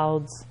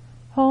clouds,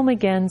 home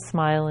again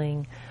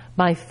smiling,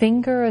 my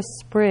finger a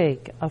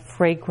sprig of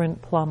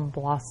fragrant plum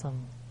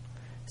blossom.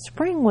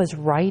 Spring was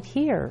right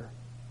here,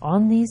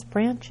 on these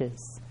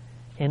branches,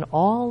 in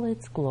all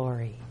its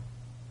glory.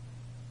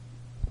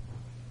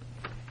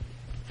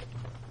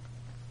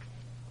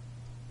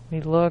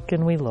 We look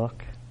and we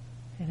look,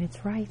 and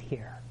it's right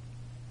here.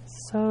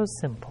 So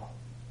simple.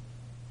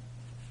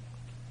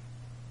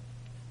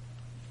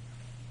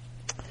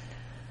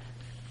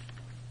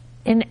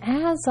 And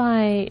as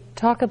I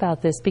talk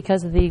about this,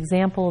 because of the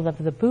example of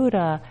the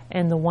Buddha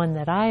and the one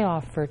that I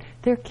offered,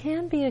 there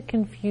can be a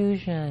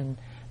confusion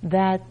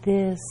that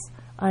this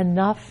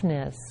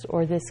enoughness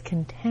or this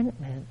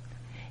contentment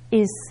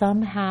is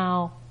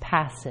somehow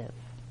passive.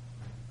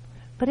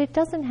 But it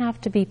doesn't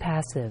have to be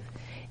passive.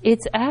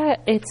 It's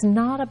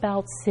not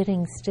about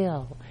sitting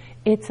still.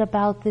 It's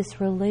about this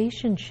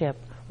relationship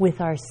with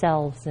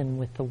ourselves and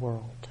with the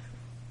world.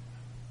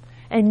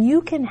 And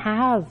you can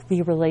have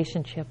the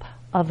relationship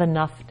of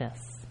enoughness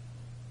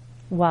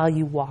while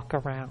you walk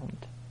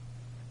around.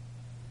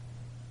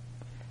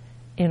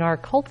 In our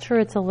culture,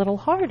 it's a little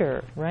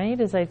harder, right?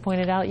 As I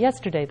pointed out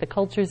yesterday, the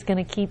culture is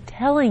going to keep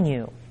telling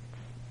you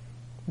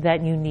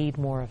that you need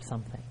more of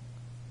something.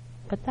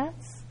 But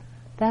that's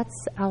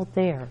out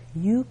there.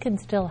 You can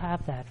still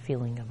have that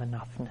feeling of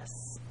enoughness.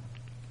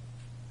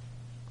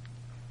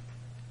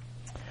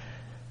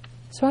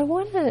 So I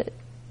want to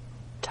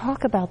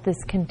talk about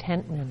this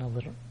contentment a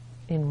little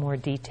in more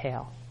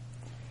detail.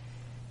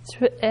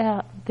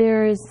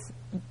 There's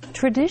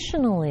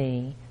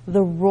traditionally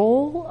the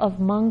role of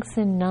monks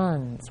and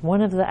nuns,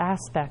 one of the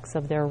aspects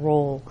of their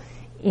role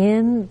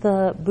in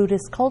the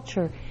Buddhist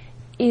culture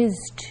is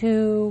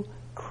to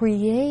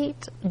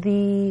create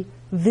the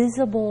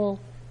visible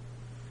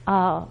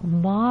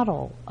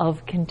model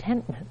of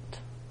contentment,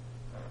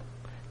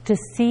 to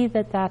see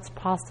that that's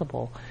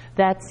possible.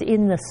 That's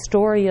in the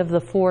story of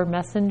the four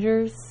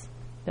messengers,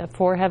 the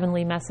four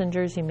heavenly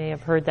messengers. You may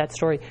have heard that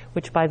story,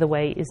 which, by the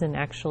way, isn't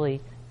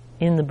actually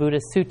in the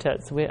Buddhist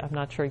suttas. I'm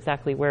not sure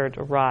exactly where it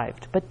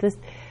arrived, but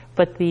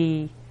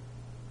the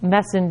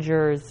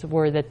messengers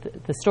were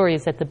that the story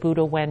is that the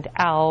Buddha went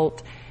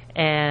out,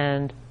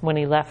 and when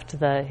he left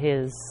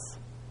his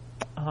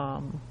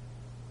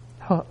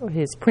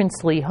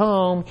princely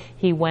home,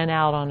 he went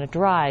out on a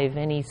drive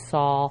and he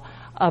saw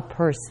a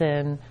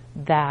person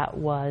that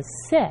was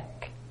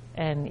sick,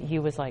 and he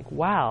was like,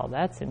 "Wow,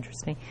 that's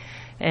interesting,"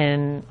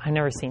 and I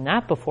never seen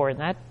that before,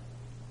 and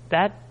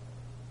that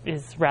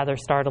is rather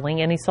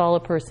startling. And he saw a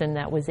person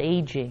that was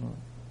aging,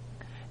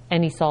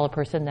 and he saw a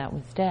person that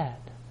was dead,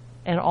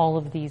 and all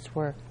of these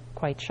were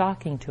quite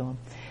shocking to him.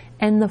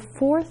 And the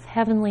fourth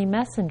heavenly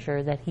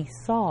messenger that he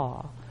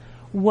saw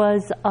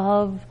was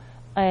of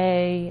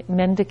a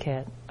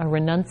mendicant, a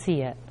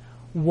renunciate,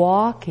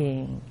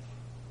 walking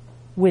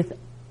with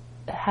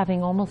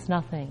having almost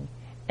nothing,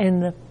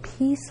 and the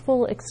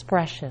peaceful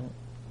expression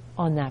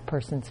on that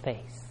person's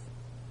face,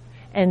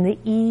 and the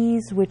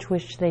ease with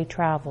which they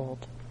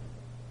traveled.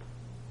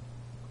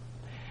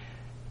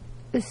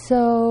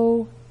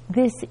 So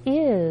this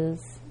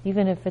is,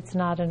 even if it's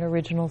not an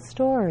original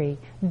story,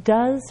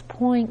 does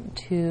point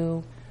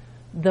to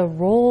the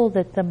role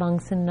that the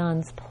monks and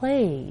nuns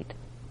played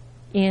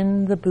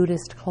in the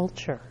Buddhist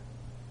culture.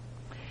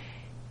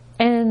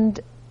 And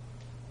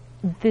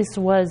this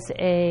was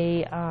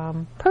a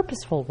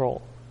purposeful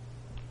role,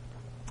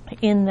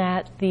 in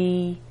that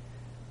the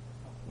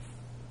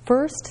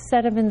first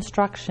set of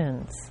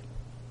instructions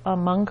a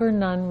monk or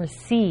nun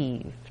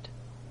received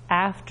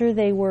after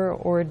they were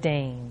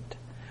ordained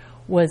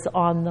was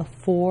on the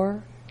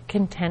four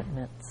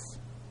contentments.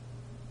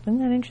 Isn't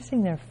that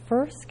interesting? Their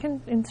first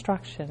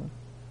instruction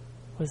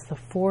was the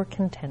four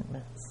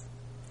contentments.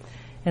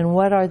 And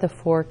what are the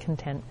four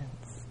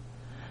contentments?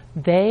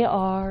 They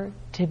are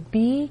to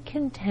be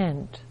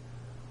content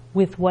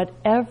with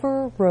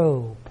whatever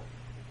robe,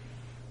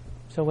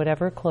 so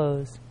whatever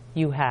clothes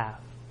you have,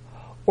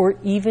 or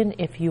even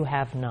if you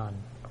have none.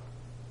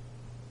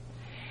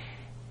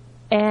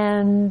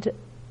 And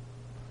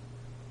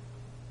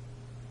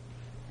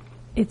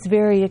it's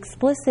very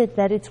explicit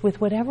that it's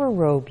with whatever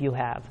robe you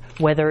have,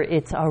 whether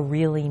it's a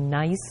really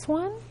nice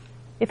one.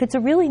 If it's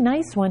a really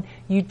nice one,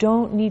 you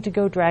don't need to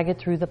go drag it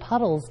through the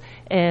puddles,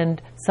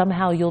 and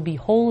somehow you'll be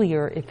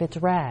holier if it's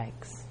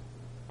rags.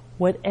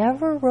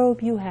 Whatever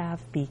robe you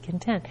have, be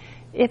content.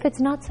 If it's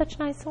not such a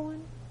nice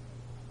one,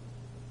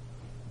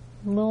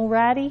 a little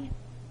ratty,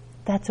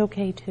 that's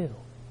okay too.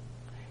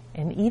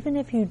 And even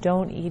if you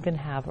don't even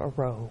have a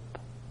robe,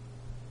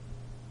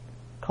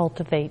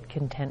 cultivate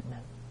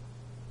contentment.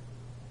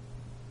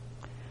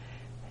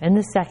 And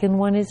the second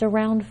one is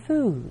around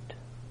food.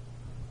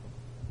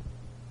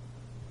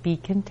 Be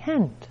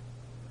content.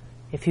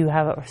 If you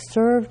have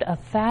served a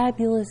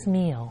fabulous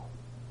meal,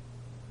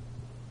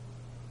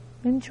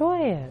 enjoy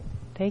it.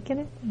 Take it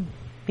in.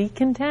 Be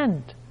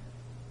content.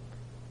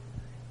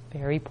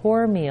 Very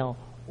poor meal,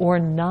 or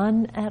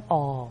none at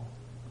all.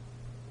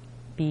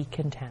 Be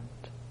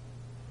content.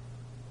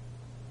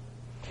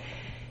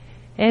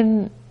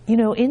 And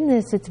in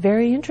this, it's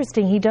very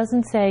interesting. He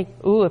doesn't say,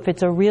 "Ooh, if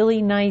it's a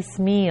really nice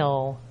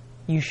meal,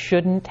 you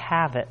shouldn't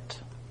have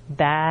it.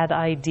 Bad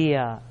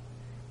idea."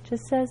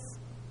 Just says,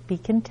 be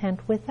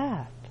content with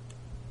that.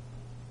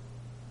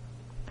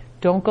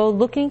 Don't go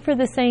looking for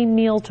the same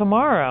meal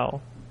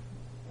tomorrow,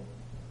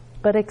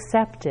 but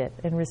accept it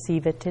and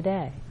receive it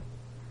today.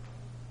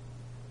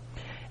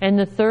 And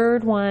the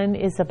third one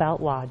is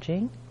about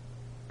lodging.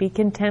 Be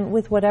content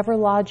with whatever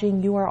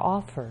lodging you are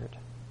offered,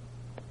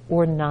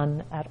 or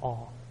none at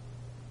all.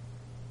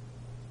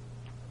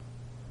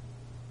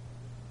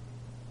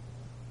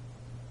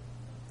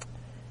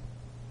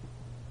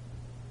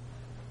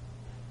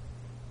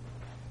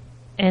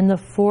 And the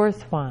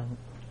fourth one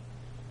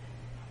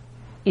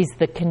is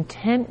the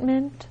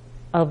contentment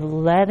of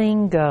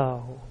letting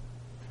go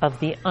of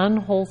the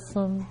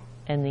unwholesome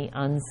and the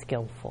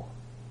unskillful.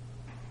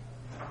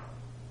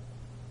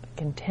 The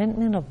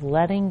contentment of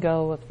letting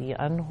go of the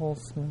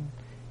unwholesome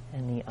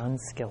and the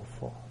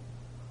unskillful.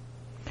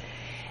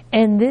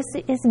 And this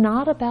is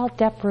not about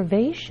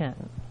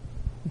deprivation.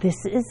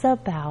 This is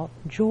about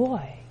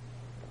joy.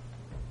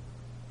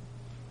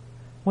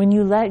 When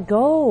you let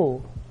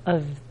go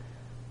of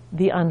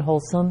the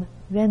unwholesome,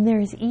 then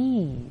there's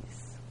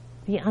ease.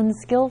 The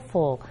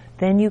unskillful,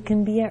 then you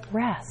can be at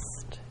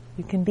rest.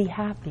 You can be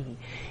happy.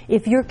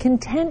 If you're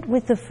content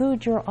with the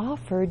food you're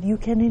offered, you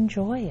can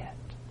enjoy it.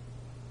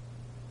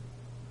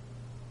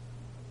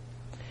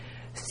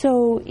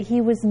 So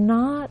he was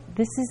not,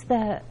 this is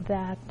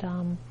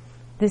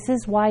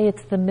why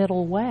it's the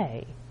middle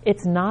way.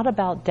 It's not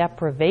about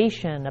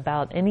deprivation,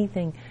 about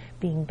anything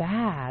being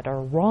bad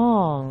or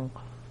wrong.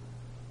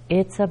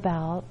 It's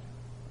about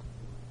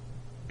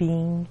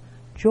being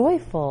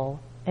joyful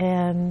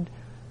and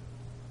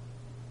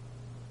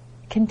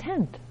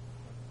content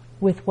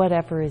with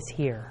whatever is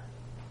here.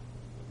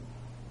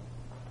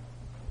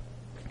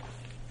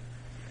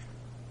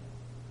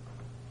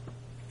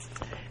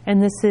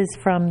 And this is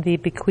from the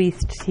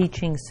Bequeathed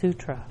Teaching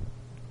Sutra.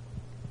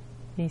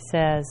 He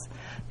says,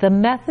 the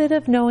method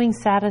of knowing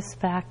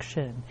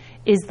satisfaction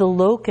is the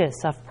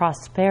locus of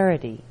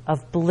prosperity,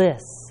 of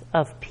bliss,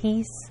 of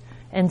peace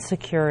and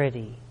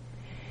security.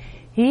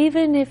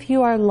 Even if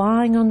you are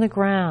lying on the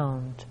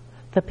ground,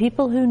 the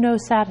people who know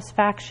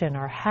satisfaction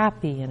are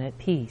happy and at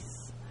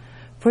peace.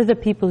 For the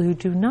people who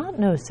do not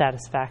know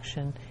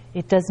satisfaction,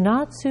 it does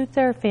not suit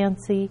their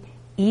fancy,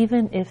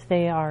 even if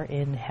they are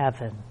in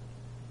heaven.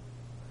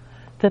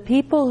 The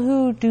people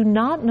who do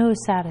not know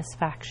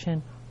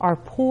satisfaction are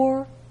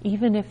poor,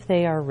 even if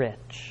they are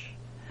rich.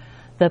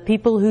 The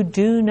people who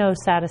do know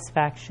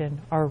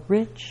satisfaction are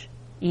rich,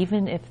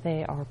 even if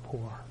they are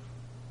poor.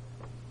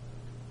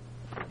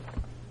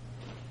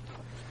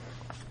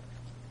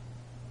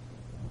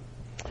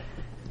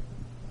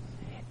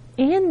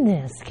 In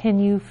this, can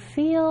you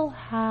feel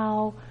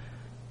how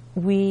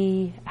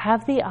we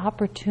have the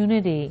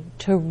opportunity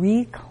to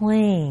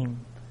reclaim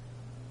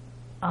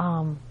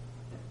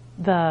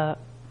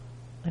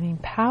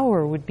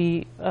power would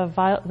be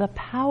the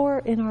power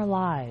in our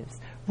lives.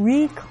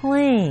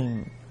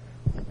 Reclaim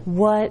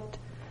what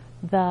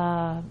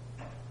the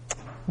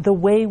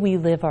way we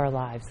live our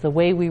lives, the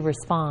way we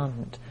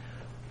respond.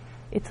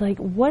 It's like,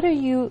 what are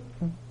you,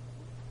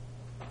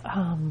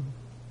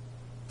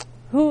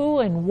 who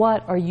and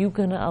what are you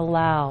going to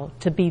allow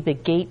to be the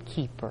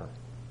gatekeeper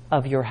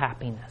of your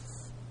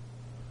happiness?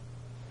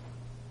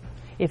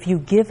 If you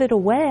give it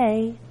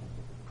away,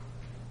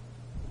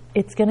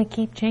 it's going to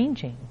keep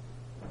changing.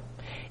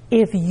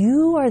 If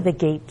you are the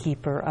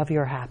gatekeeper of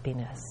your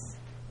happiness,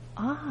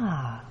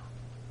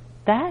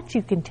 that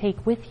you can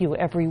take with you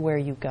everywhere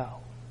you go.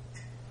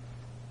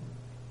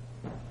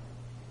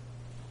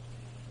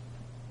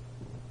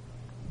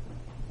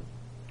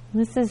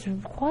 This is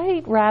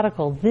quite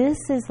radical. This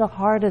is the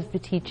heart of the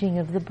teaching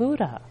of the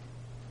Buddha.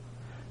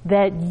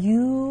 That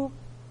you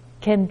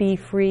can be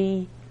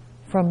free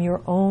from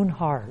your own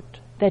heart.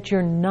 That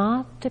you're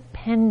not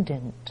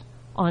dependent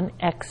on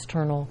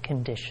external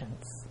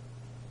conditions.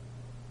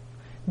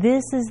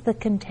 This is the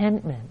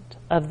contentment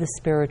of the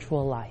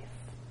spiritual life.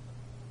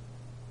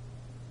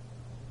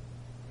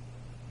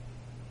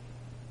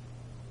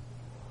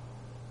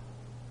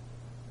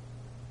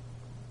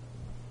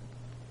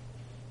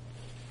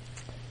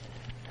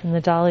 And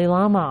the Dalai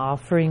Lama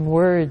offering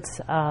words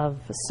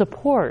of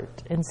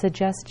support and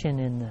suggestion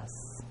in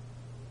this.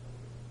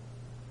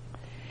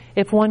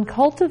 If one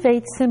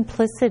cultivates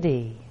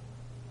simplicity,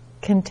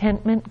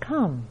 contentment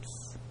comes.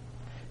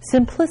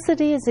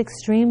 Simplicity is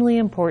extremely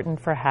important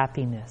for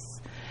happiness.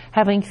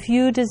 Having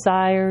few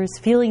desires,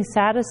 feeling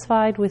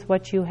satisfied with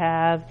what you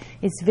have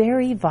is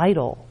very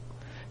vital.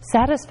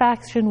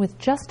 Satisfaction with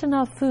just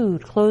enough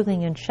food,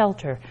 clothing, and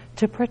shelter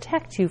to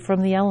protect you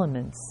from the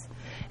elements.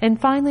 And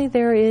finally,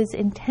 there is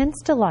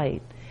intense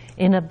delight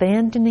in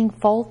abandoning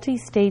faulty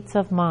states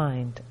of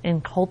mind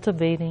and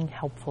cultivating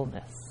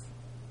helpfulness.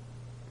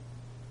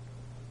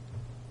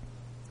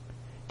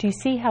 Do you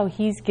see how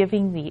he's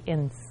giving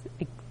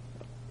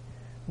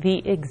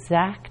the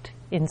exact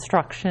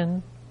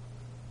instruction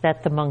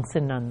that the monks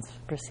and nuns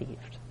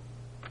received?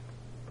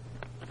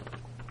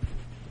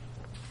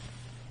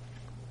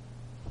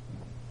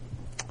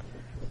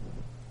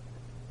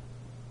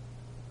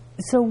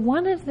 So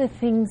one of the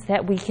things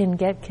that we can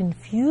get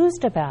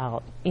confused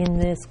about in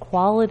this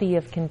quality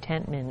of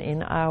contentment,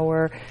 in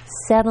our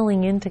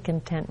settling into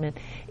contentment,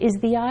 is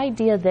the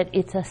idea that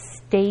it's a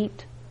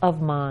state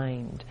of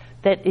mind,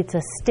 that it's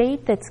a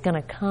state that's going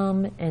to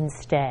come and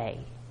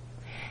stay.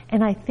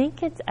 And I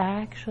think it's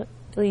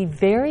actually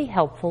very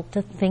helpful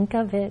to think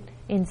of it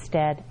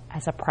instead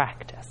as a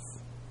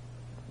practice.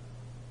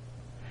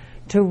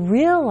 To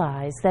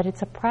realize that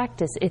it's a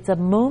practice, it's a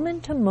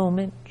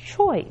moment-to-moment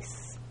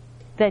choice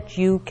that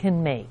you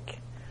can make.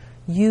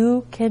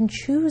 You can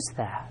choose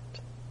that.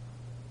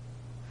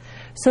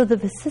 So the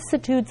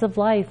vicissitudes of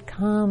life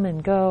come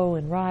and go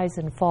and rise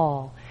and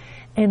fall.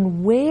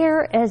 And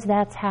where, as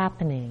that's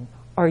happening,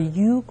 are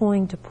you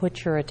going to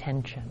put your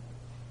attention?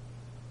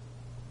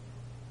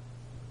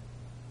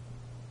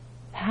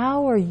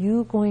 How are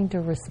you going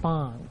to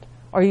respond?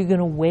 Are you going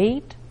to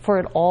wait for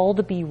it all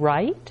to be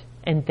right,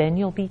 and then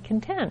you'll be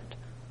content.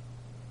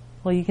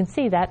 Well, you can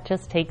see that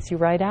just takes you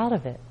right out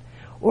of it.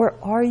 Or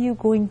are you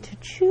going to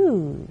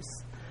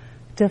choose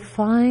to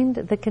find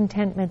the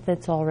contentment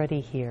that's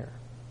already here?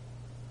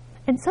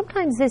 And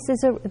sometimes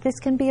this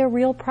can be a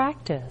real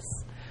practice.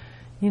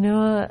 You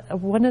know,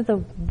 one of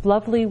the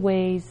lovely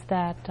ways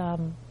that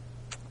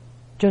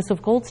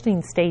Joseph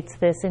Goldstein states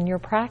this in your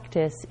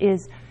practice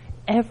is,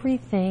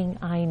 everything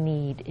I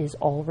need is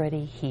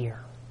already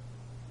here.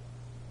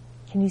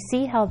 Can you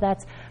see how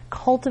that's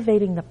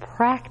cultivating the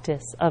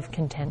practice of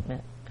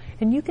contentment?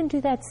 And you can do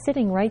that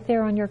sitting right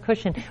there on your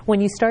cushion. When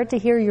you start to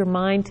hear your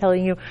mind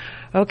telling you,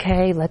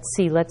 okay, let's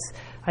see,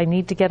 I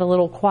need to get a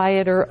little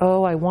quieter.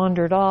 Oh, I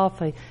wandered off.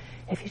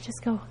 If you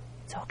just go,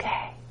 it's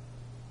okay.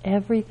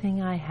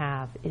 Everything I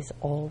have is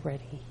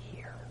already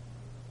here.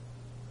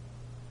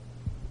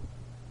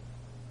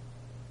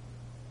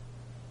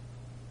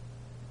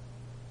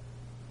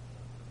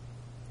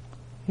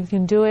 You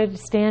can do it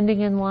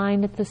standing in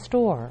line at the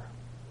store.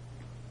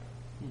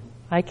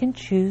 I can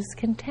choose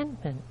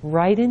contentment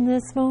right in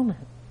this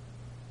moment.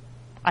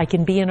 I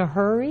can be in a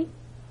hurry,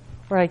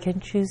 or I can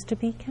choose to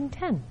be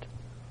content.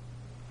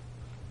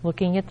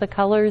 Looking at the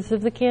colors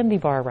of the candy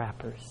bar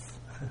wrappers,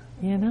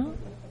 you know?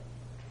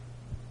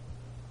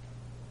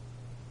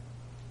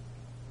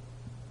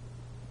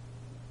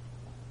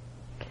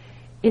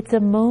 It's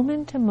a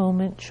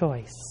moment-to-moment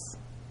choice.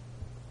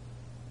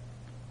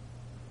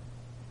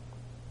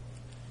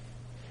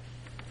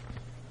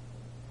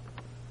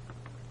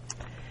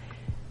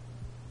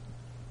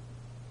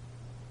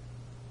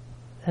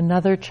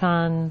 Another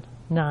Chan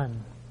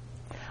Nun.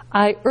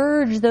 I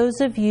urge those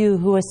of you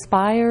who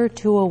aspire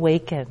to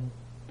awaken.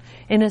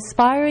 In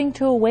aspiring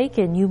to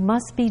awaken, you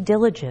must be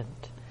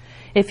diligent.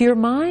 If your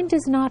mind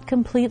is not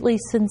completely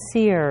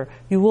sincere,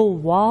 you will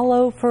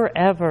wallow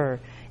forever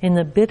in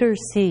the bitter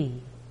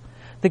sea.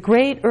 The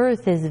great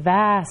earth is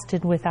vast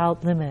and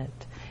without limit,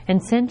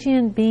 and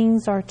sentient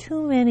beings are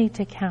too many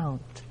to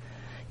count.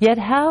 Yet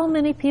how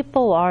many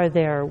people are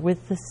there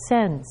with the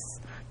sense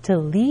to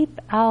leap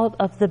out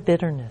of the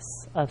bitterness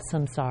of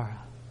samsara?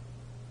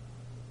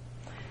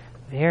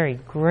 Very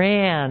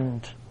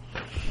grand.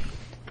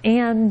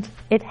 And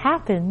it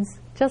happens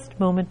just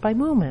moment by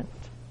moment.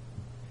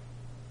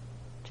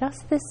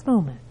 Just this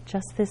moment,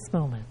 just this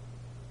moment.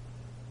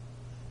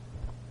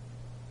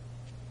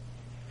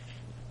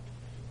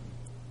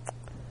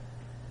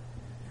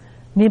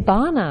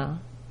 Nibbana,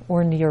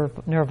 or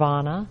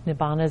nirvana,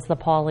 nibbana is the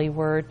Pali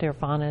word,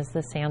 nirvana is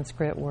the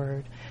Sanskrit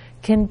word,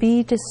 can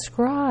be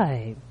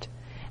described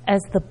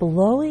as the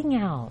blowing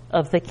out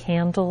of the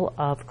candle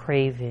of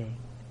craving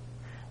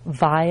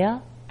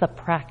via the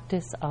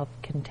practice of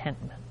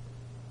contentment.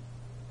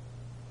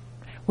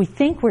 We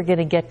think we're going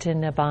to get to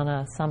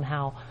nibbana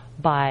somehow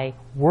by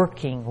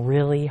working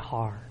really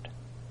hard.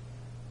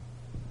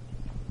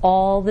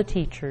 All the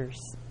teachers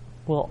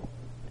will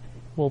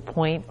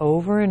point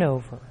over and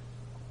over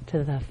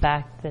to the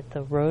fact that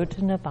the road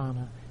to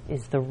nibbana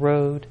is the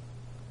road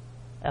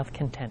of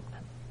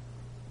contentment.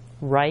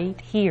 Right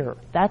here.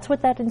 That's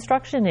what that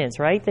instruction is,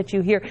 right? That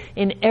you hear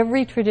in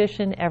every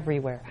tradition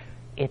everywhere.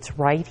 It's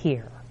right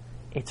here.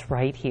 It's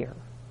right here.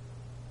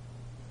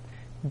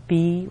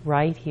 Be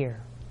right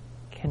here.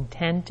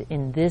 Content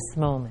in this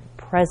moment.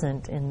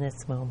 Present in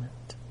this moment.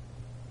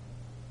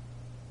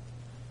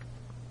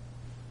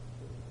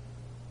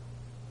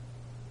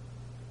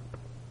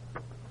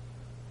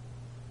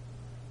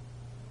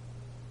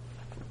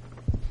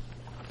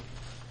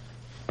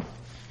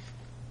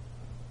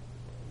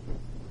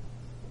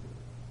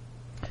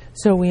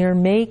 So we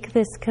make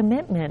this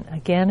commitment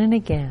again and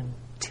again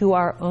to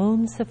our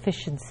own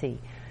sufficiency,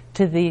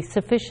 to the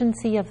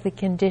sufficiency of the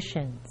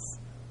conditions,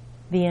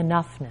 the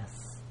enoughness.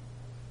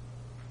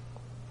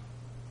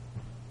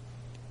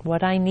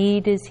 What I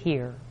need is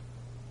here.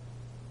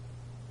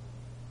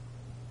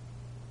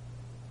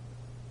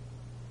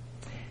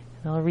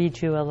 And I'll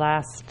read you a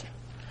last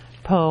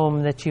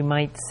poem that you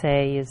might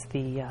say is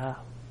the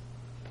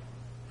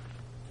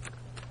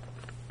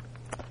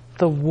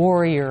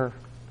warrior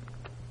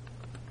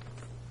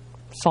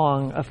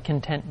song of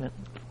contentment.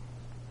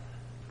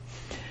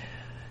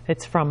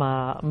 It's from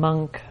a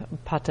monk,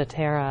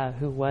 Pattatara,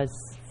 who was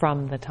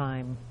from the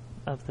time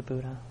of the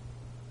Buddha.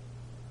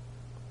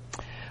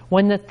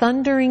 When the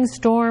thundering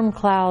storm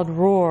cloud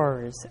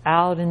roars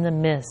out in the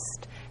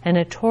mist, and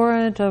a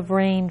torrent of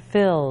rain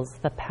fills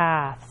the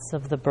paths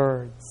of the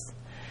birds,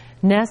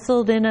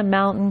 nestled in a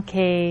mountain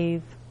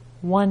cave,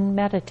 one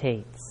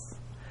meditates.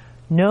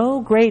 No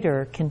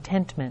greater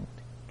contentment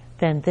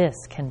than this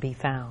can be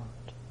found.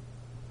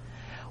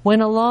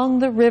 When along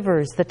the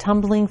rivers the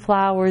tumbling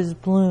flowers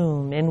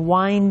bloom in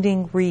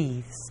winding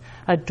wreaths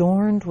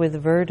adorned with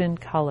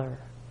verdant color,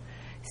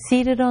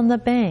 seated on the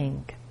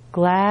bank,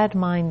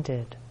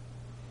 glad-minded,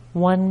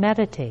 one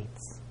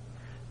meditates.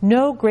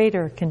 No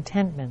greater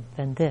contentment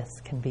than this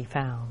can be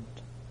found.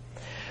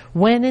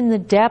 When in the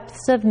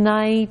depths of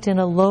night in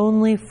a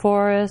lonely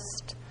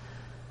forest,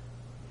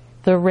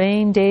 the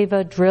rain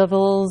deva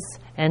drivels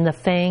and the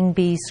fang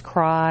beasts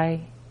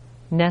cry,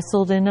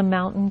 Nestled in a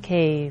mountain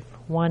cave,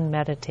 one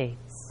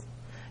meditates.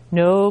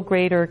 No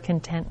greater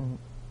contentment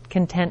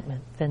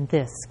than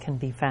this can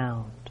be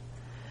found.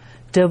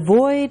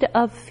 Devoid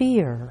of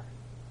fear,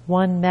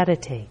 one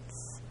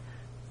meditates.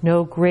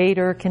 No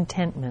greater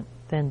contentment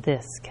than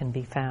this can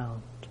be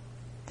found.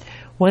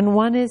 When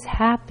one is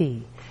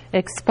happy,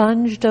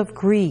 expunged of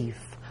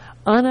grief,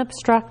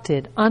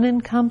 unobstructed,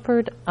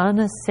 unencumbered,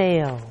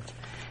 unassailed,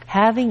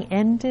 having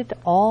ended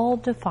all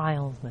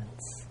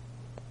defilements,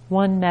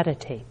 one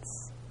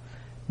meditates.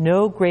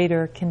 No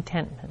greater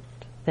contentment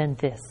than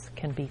this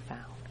can be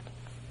found.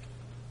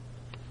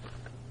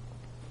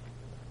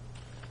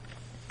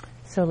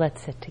 So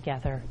let's sit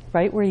together.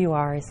 Right where you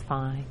are is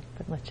fine,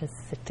 but let's just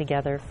sit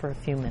together for a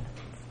few minutes.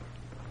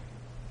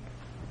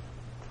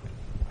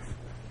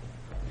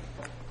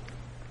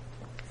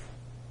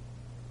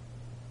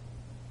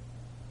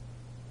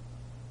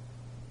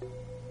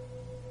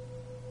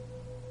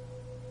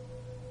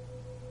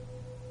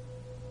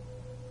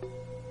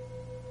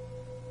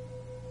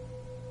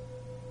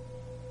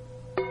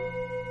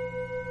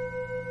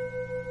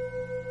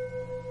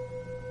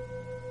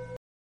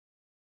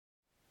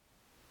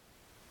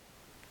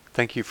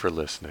 Thank you for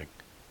listening.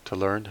 To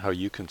learn how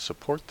you can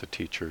support the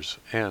teachers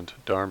and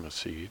Dharma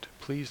Seed,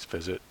 please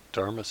visit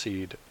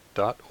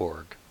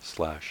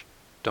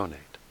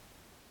dharmaseed.org/donate.